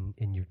life and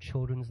in your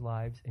children's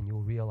lives, and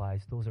you'll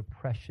realize those are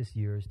precious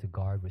years to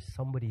guard, where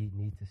somebody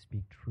needs to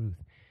speak truth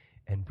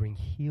and bring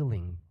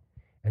healing.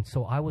 And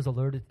so I was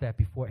alerted to that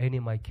before any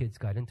of my kids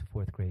got into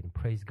 4th grade, and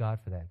praise God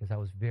for that, because I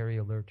was very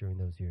alert during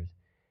those years.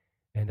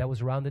 And that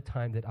was around the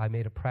time that I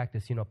made a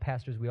practice. You know,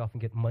 pastors, we often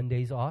get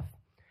Mondays off,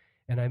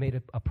 and I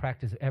made a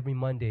practice. Every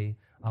Monday,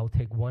 I'll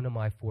take one of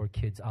my 4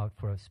 kids out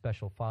for a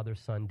special father,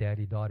 son,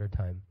 daddy, daughter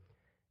time,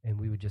 and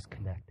we would just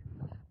connect.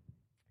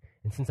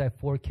 And since I have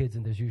 4 kids,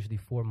 and there's usually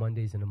 4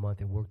 Mondays in a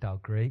month, it worked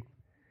out great.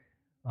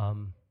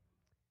 And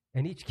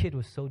each kid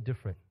was so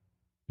different.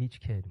 Each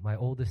kid. My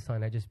oldest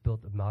son, I just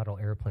built model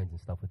airplanes and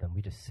stuff with him.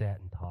 We just sat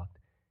and talked.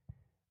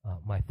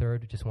 My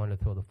third just wanted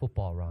to throw the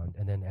football around,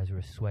 and then as we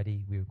were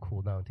sweaty, we would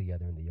cool down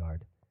together in the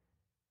yard.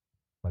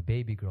 My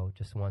baby girl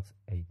just wants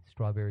a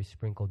strawberry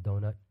sprinkled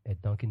donut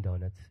at Dunkin'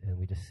 Donuts, and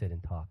we just sit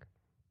and talk.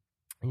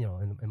 You know,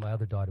 and my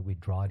other daughter,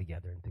 we'd draw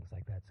together and things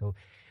like that. So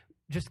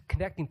just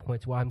connecting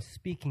points where I'm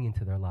speaking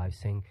into their lives,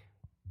 saying,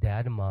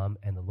 Dad and Mom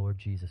and the Lord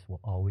Jesus will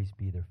always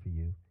be there for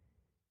you.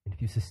 And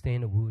if you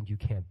sustain a wound you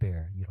can't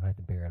bear, you don't have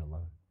to bear it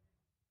alone.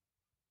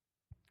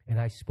 And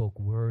I spoke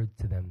words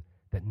to them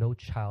that no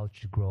child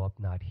should grow up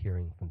not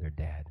hearing from their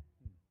dad.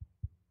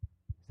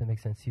 that make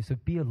sense to you? So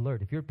be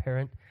alert. If you're a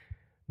parent,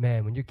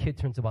 man, when your kid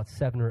turns about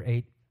 7 or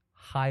 8,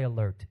 high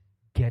alert.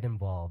 Get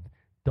involved.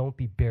 Don't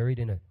be buried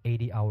in an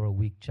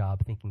 80-hour-a-week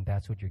job thinking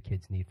that's what your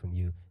kids need from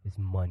you is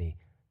money.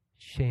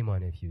 Shame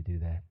on you if you do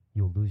that.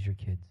 You'll lose your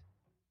kids.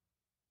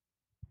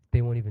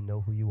 They won't even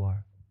know who you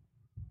are.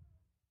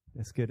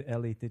 That's good.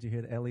 Ellie, did you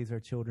hear that? Ellie's our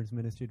children's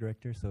ministry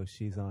director, so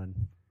she's on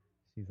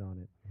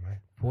it. Right.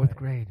 Fourth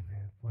grade,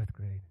 man. Fourth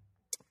grade.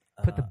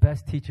 Put the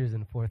best teachers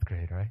in fourth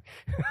grade, right?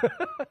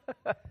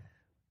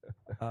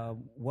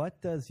 What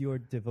does your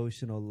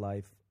devotional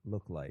life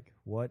look like?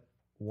 What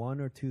one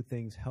or two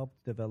things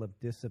helped develop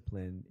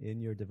discipline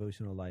in your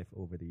devotional life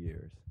over the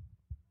years?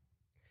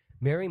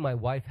 Mary, my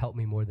wife, helped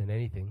me more than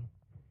anything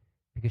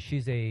because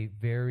she's a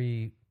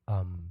very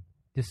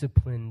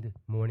disciplined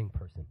morning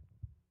person.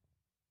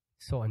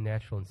 So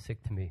unnatural and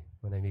sick to me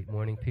when I meet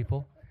morning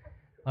people.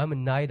 I'm a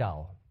night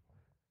owl.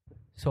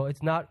 So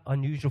it's not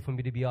unusual for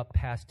me to be up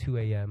past 2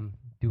 a.m.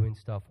 doing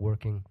stuff,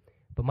 working.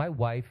 But my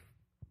wife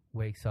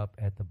wakes up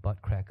at the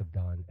butt crack of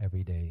dawn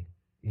every day.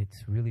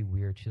 It's really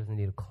weird. She doesn't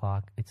need a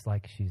clock. It's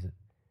like she's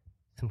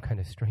some kind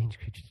of strange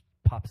creature. She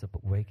pops up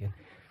awake. And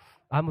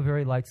I'm a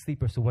very light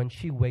sleeper, so when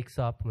she wakes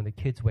up, when the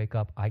kids wake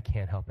up, I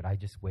can't help it. I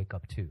just wake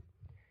up too.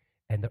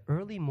 And the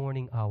early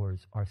morning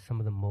hours are some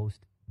of the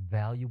most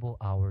valuable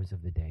hours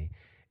of the day.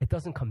 It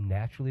doesn't come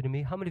naturally to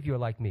me. How many of you are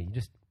like me?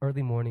 Just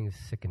early morning is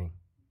sickening.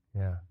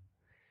 Yeah.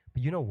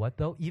 But you know what,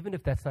 though? Even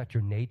if that's not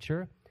your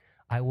nature,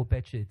 I will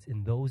bet you it's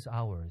in those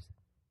hours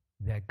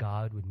that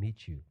God would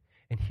meet you.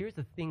 And here's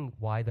the thing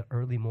why the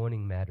early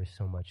morning matters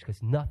so much,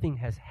 because nothing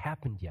has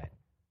happened yet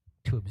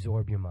to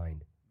absorb your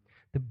mind.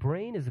 The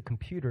brain is a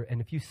computer,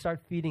 and if you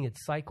start feeding it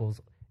cycles,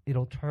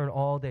 it'll turn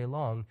all day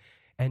long.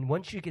 And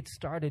once you get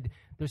started,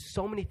 there's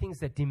so many things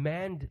that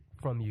demand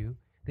from you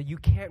that you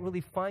can't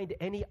really find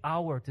any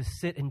hour to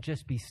sit and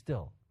just be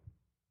still.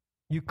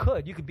 You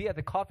could be at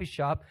the coffee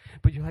shop,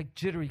 but you're like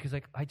jittery because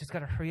like I just got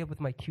to hurry up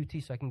with my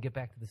QT so I can get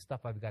back to the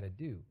stuff I've got to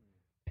do.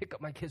 Pick up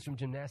my kids from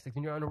gymnastics,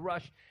 and you're on a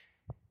rush.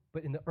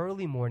 But in the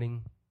early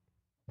morning,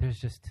 there's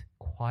just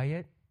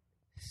quiet,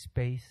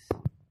 space,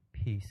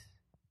 peace.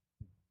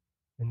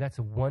 And that's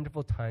a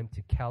wonderful time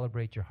to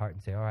calibrate your heart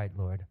and say, all right,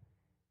 Lord,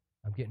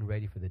 I'm getting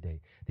ready for the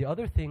day. The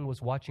other thing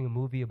was watching a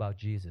movie about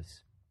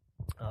Jesus.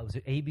 It was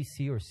an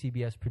ABC or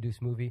CBS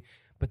produced movie,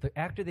 but the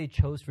actor they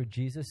chose for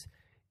Jesus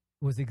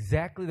was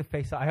exactly the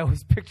face I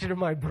always pictured in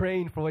my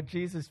brain for what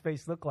Jesus'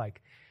 face looked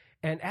like.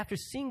 And after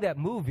seeing that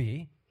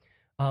movie,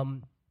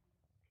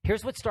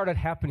 here's what started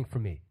happening for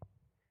me.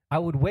 I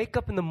would wake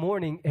up in the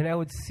morning and I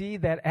would see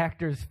that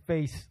actor's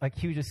face like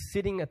he was just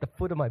sitting at the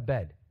foot of my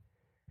bed.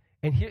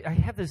 And here I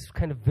have this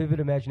kind of vivid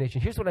imagination.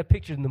 Here's what I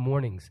pictured in the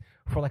mornings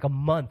for like a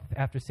month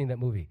after seeing that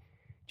movie.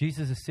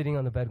 Jesus is sitting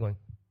on the bed going,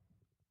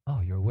 oh,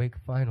 you're awake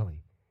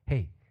finally.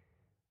 Hey,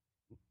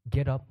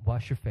 get up,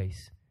 wash your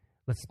face.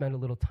 Let's spend a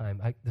little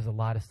time. There's a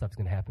lot of stuff that's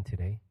going to happen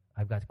today.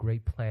 I've got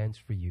great plans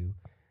for you.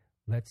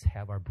 Let's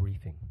have our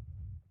briefing.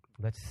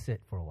 Let's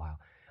sit for a while.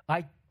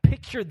 I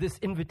pictured this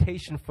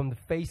invitation from the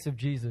face of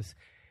Jesus,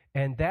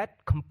 and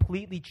that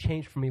completely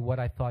changed for me what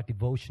I thought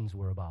devotions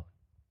were about.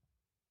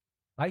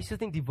 I used to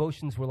think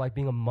devotions were like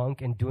being a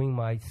monk and doing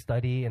my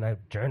study, and I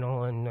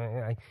journal,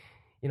 and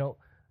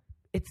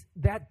it's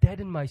that dead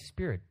in my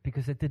spirit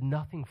because it did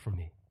nothing for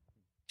me.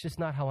 It's just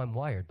not how I'm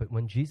wired. But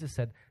when Jesus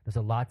said, there's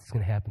a lot that's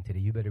going to happen today,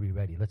 you better be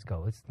ready. Let's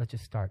go. Let's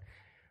just start.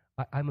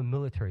 I'm a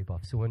military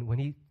buff, so when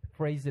he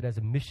phrased it as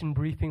a mission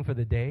briefing for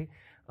the day,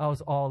 I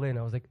was all in.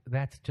 I was like,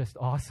 that's just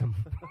awesome.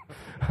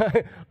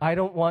 I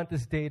don't want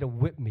this day to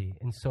whip me.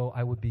 And so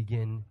I would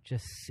begin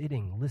just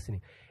sitting,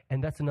 listening.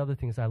 And that's another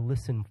thing is I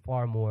listen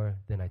far more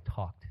than I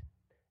talked.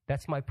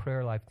 That's my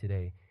prayer life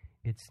today.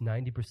 It's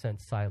 90%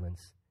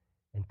 silence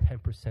and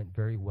 10%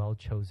 very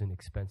well-chosen,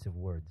 expensive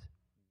words.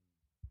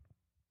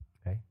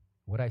 Okay?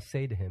 What I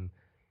say to him,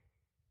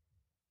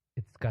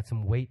 it's got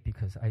some weight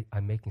because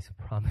I'm making some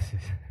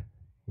promises.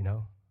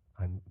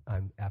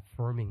 I'm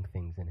affirming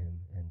things in him,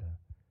 and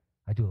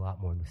I do a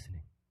lot more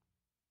listening.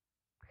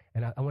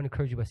 And I want to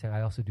encourage you by saying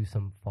I also do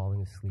some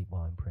falling asleep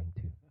while I'm praying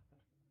too.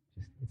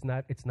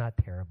 It's not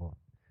terrible.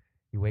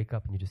 You wake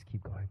up and you just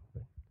keep going.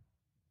 But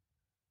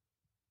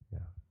yeah.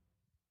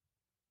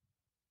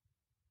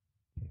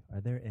 Okay.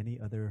 Are there any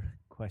other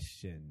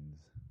questions?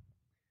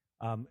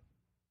 I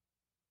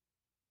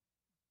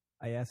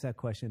asked that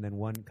question, then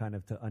one kind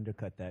of to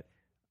undercut that.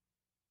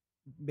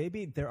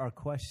 Maybe there are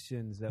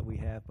questions that we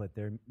have, but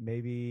they're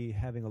maybe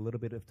having a little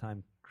bit of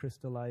time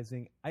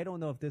crystallizing. I don't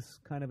know if this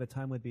kind of a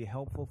time would be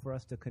helpful for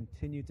us to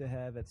continue to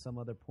have at some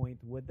other point.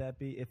 Would that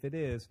be? If it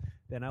is,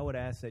 then I would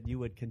ask that you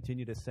would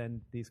continue to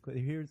send these.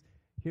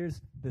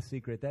 Here's the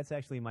secret. That's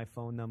actually my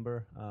phone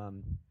number.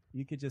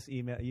 You could just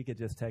email. You could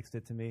just text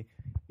it to me.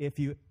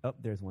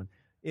 There's one.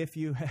 If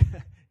you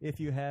if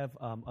you have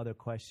other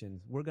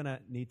questions. We're going to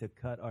need to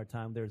cut our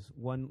time. There's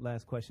one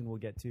last question we'll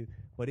get to.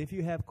 But if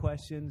you have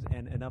questions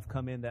and enough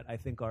come in that I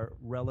think are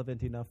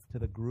relevant enough to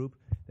the group,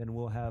 then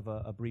we'll have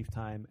a brief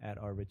time at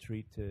our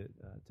retreat to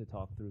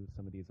talk through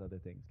some of these other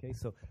things. Okay,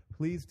 so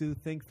please do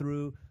think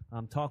through,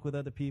 talk with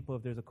other people.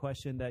 If there's a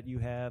question that you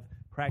have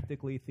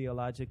practically,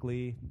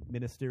 theologically,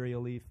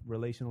 ministerially,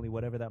 relationally,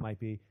 whatever that might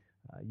be,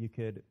 you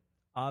could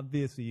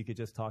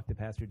just talk to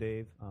Pastor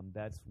Dave.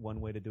 That's one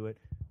way to do it.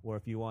 Or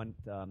if you want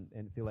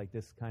and feel like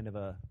this kind of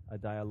a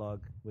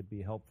dialogue would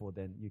be helpful,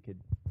 then you could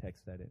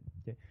text that in.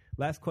 Okay.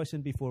 Last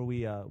question before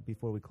we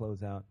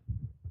close out.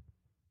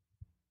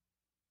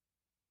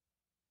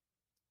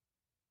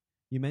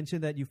 You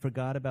mentioned that you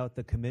forgot about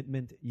the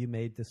commitment you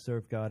made to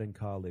serve God in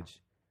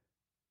college.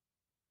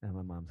 Now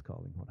my mom's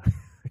calling. Hold on.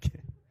 Okay.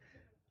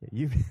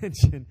 You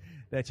mentioned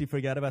that you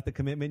forgot about the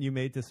commitment you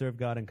made to serve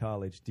God in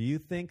college. Do you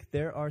think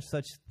there are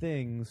such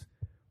things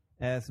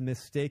as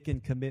mistaken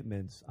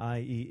commitments,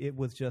 i.e., it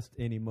was just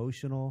an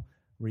emotional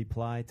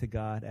reply to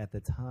God at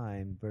the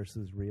time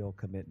versus real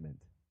commitment?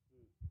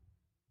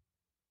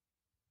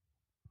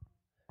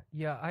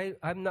 Yeah,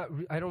 I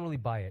don't really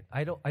buy it.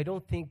 I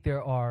don't think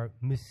there are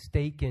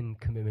mistaken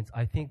commitments.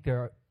 I think there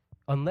are,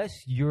 unless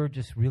you're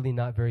just really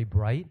not very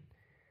bright.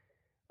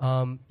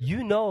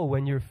 You know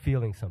when you're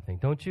feeling something,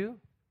 don't you?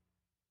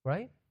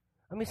 Right?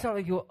 I mean, it's not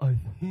like I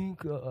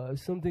think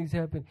something's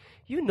happened.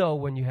 You know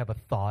when you have a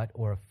thought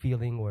or a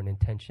feeling or an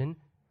intention.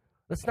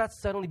 Let's not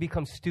suddenly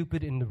become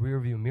stupid in the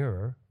rearview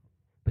mirror,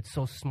 but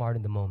so smart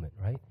in the moment,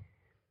 right?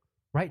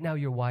 Right now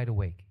you're wide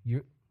awake.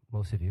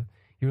 Most of you.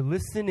 You're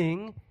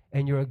listening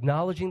and you're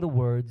acknowledging the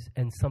words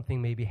and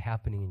something may be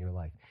happening in your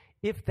life.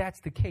 If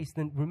that's the case,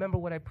 then remember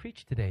what I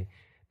preached today.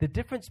 The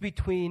difference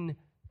between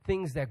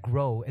things that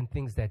grow and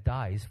things that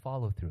die is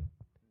follow through.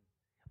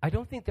 I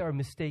don't think there are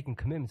mistaken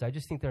commitments. I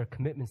just think there are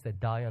commitments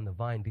that die on the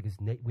vine because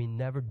we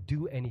never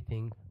do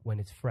anything when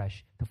it's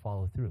fresh to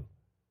follow through.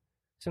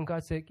 Some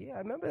God said, yeah, I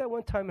remember that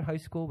one time in high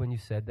school when you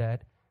said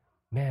that.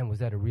 Man, was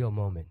that a real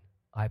moment.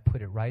 I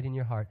put it right in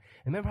your heart.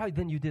 And remember how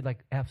then you did like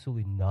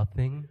absolutely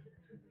nothing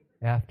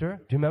after?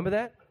 Do you remember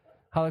that?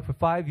 How like for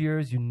 5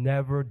 years you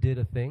never did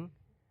a thing?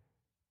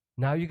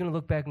 Now you're going to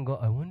look back and go,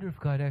 I wonder if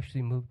God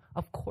actually moved.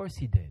 Of course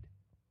he did.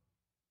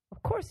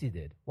 Of course he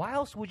did. Why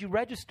else would you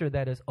register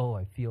that as, oh,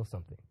 I feel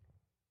something?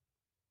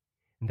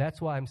 And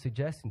that's why I'm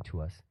suggesting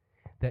to us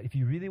that if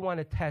you really want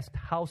to test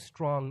how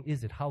strong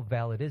is it, how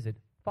valid is it,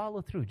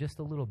 follow through just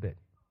a little bit.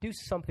 Do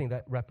something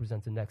that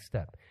represents a next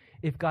step.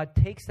 If God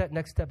takes that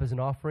next step as an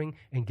offering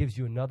and gives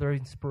you another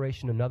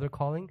inspiration, another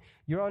calling,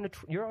 you're on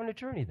a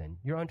journey then.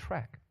 You're on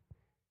track.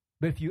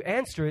 But if you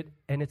answer it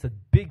and it's a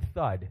big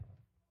thud,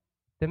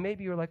 then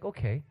maybe you're like,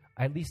 okay,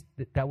 at least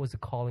that was a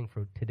calling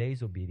for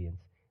today's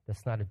obedience.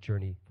 That's not a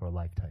journey for a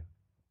lifetime.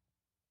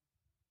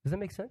 Does that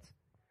make sense?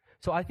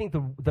 So I think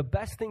the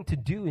best thing to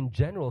do in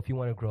general if you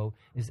want to grow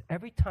is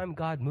every time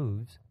God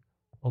moves,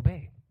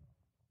 obey.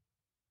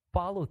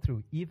 Follow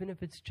through, even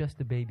if it's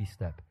just a baby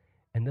step.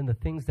 And then the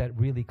things that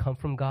really come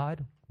from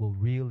God will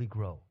really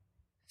grow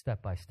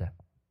step by step.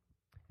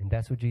 And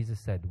that's what Jesus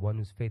said. One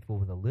who's faithful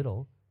with a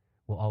little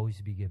will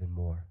always be given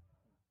more.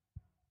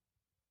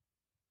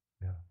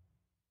 Yeah.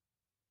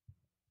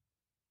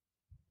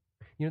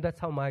 You know, that's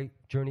how my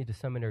journey to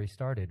seminary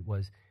started,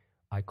 was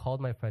I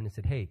called my friend and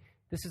said, hey,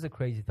 this is a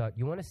crazy thought.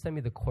 You want to send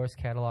me the course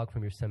catalog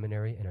from your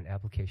seminary in an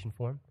application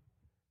form?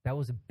 That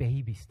was a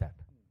baby step.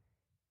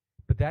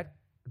 But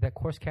that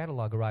course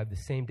catalog arrived the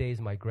same day as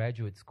my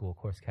graduate school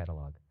course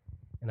catalog.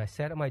 And I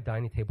sat at my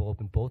dining table,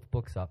 opened both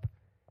books up,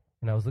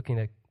 and I was looking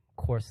at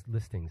course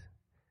listings.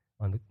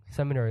 On the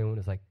seminary one, it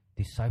was like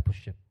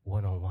Discipleship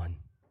 101.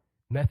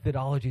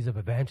 Methodologies of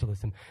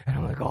evangelism. And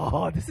I'm like,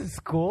 oh, this is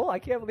cool. I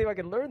can't believe I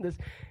can learn this.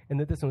 And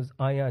then this one was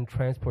ion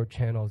transport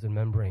channels and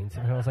membranes.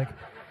 And I was like,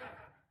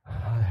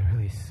 oh, that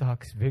really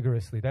sucks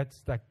vigorously.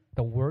 That's like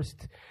the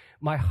worst.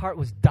 My heart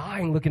was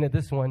dying looking at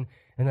this one.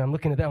 And then I'm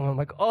looking at that one. I'm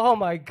like, oh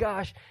my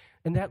gosh.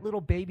 And that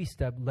little baby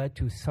step led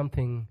to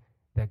something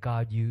that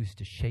God used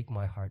to shake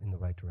my heart in the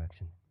right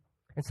direction.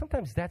 And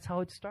sometimes that's how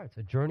it starts.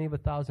 A journey of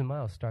 1,000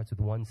 miles starts with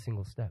one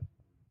single step.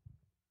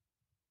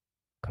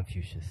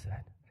 Confucius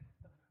said.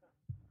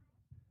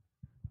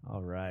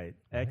 All right.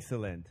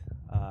 Excellent.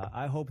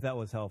 I hope that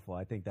was helpful.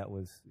 I think that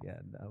was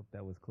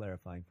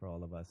clarifying for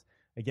all of us.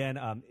 Again,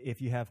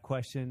 if you have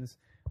questions,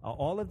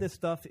 all of this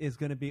stuff is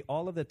going to be,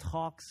 all of the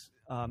talks,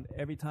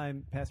 every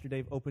time Pastor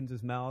Dave opens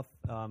his mouth,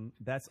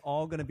 that's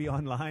all going to be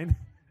online.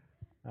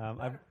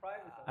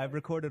 I've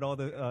recorded all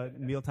the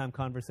mealtime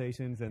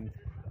conversations, and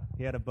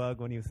he had a bug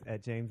when he was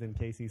at James and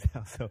Casey's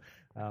house. So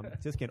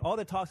just kidding. All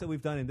the talks that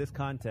we've done in this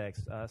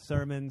context,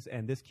 sermons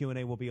and this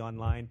Q&A will be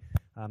online.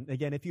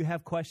 Again, if you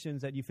have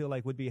questions that you feel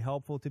like would be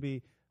helpful to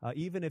be,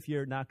 even if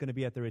you're not going to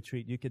be at the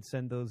retreat, you could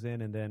send those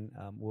in, and then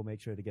we'll make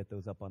sure to get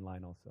those up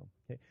online also.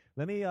 Okay.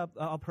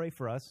 I'll pray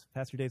for us.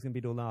 Pastor Dave's going to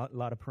be doing a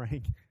lot of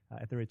praying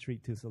at the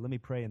retreat too, so let me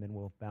pray and then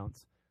we'll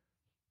bounce.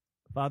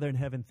 Father in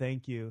heaven,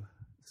 thank you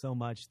so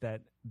much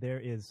that there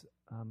is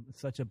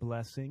such a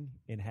blessing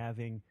in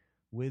having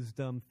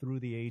wisdom through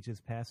the ages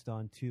passed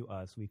on to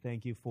us. We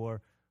thank you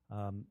for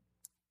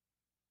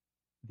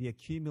the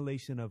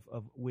accumulation of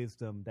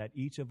wisdom that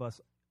each of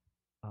us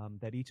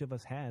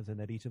has and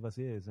that each of us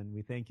is. And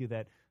we thank you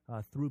that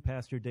through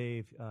Pastor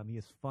Dave, he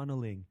is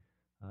funneling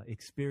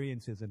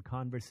experiences and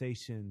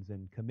conversations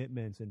and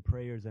commitments and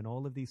prayers and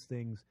all of these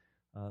things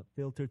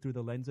filtered through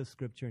the lens of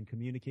Scripture and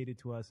communicated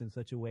to us in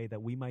such a way that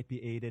we might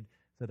be aided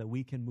so that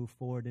we can move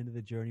forward into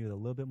the journey with a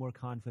little bit more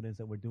confidence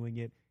that we're doing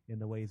it in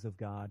the ways of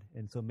God.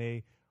 And so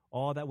may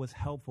all that was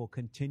helpful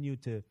continue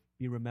to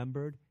be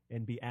remembered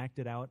and be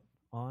acted out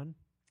on,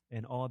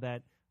 and all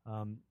that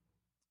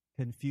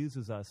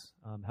confuses us,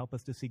 help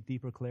us to seek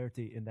deeper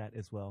clarity in that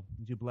as well.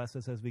 Would you bless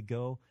us as we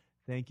go?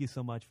 Thank you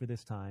so much for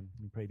this time.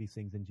 We pray these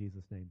things in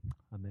Jesus' name.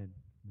 Amen.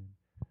 Amen.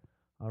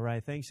 All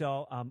right, thanks,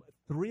 y'all.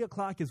 3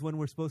 o'clock is when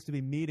we're supposed to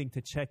be meeting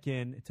to check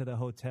in to the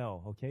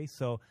hotel, okay?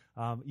 So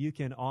you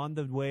can, on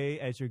the way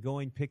as you're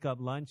going, pick up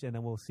lunch, and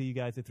then we'll see you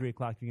guys at 3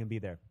 o'clock if you can be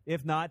there.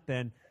 If not,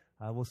 then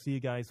we'll see you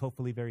guys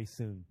hopefully very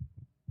soon.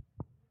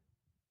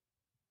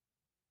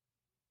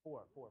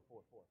 4.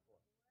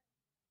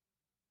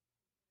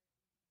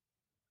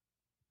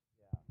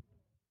 Yeah.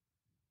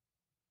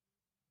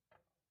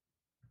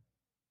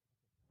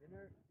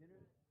 Dinner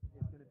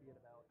is going to be at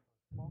about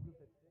a small group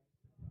at 6.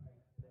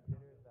 Then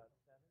dinner is about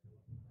 7,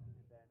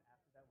 and then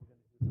after that we're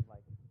going to do some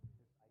like just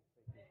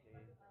icebreaker games.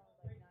 Yeah, not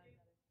today.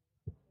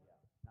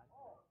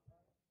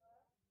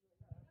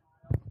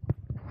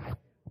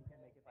 You can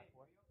make it by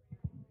 4.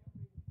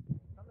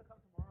 Come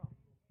tomorrow.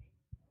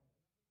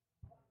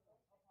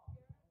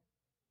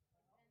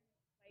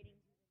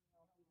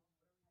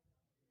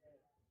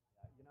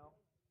 Yeah, you know.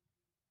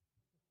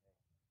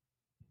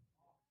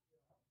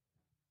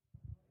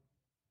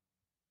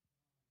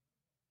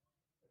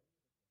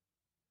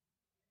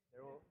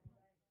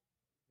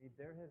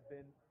 There has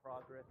been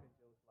progress in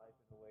Joe's life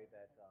in a way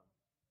that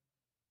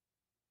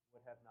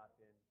would have not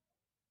been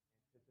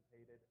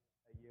anticipated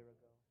a year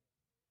ago,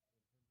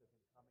 in terms of him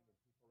coming and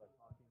people are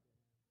talking to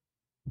him.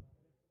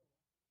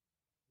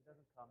 He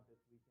doesn't come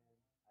this weekend.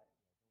 Don't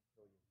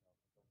kill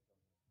yourself. Don't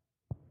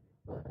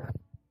kill him.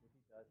 If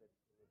he does, it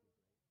will be great.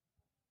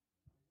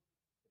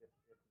 But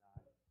if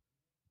not,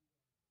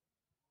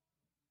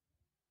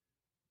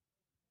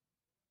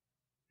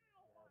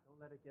 don't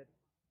let it get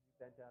you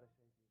bent out of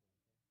shape.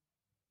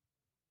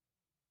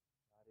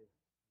 God is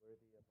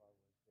worthy of our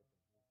worship, and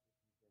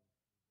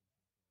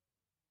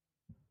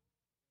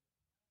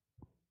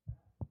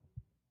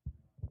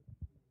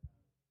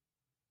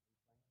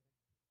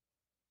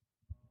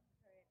He's in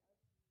control.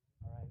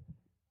 All right.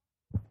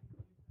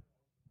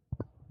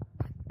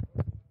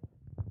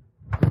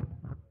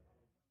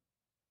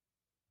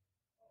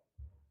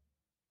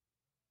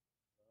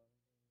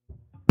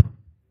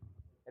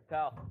 Hey,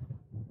 pal.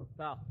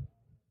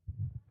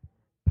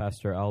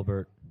 Pastor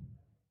Albert,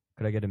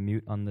 could I get a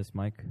mute on this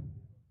mic?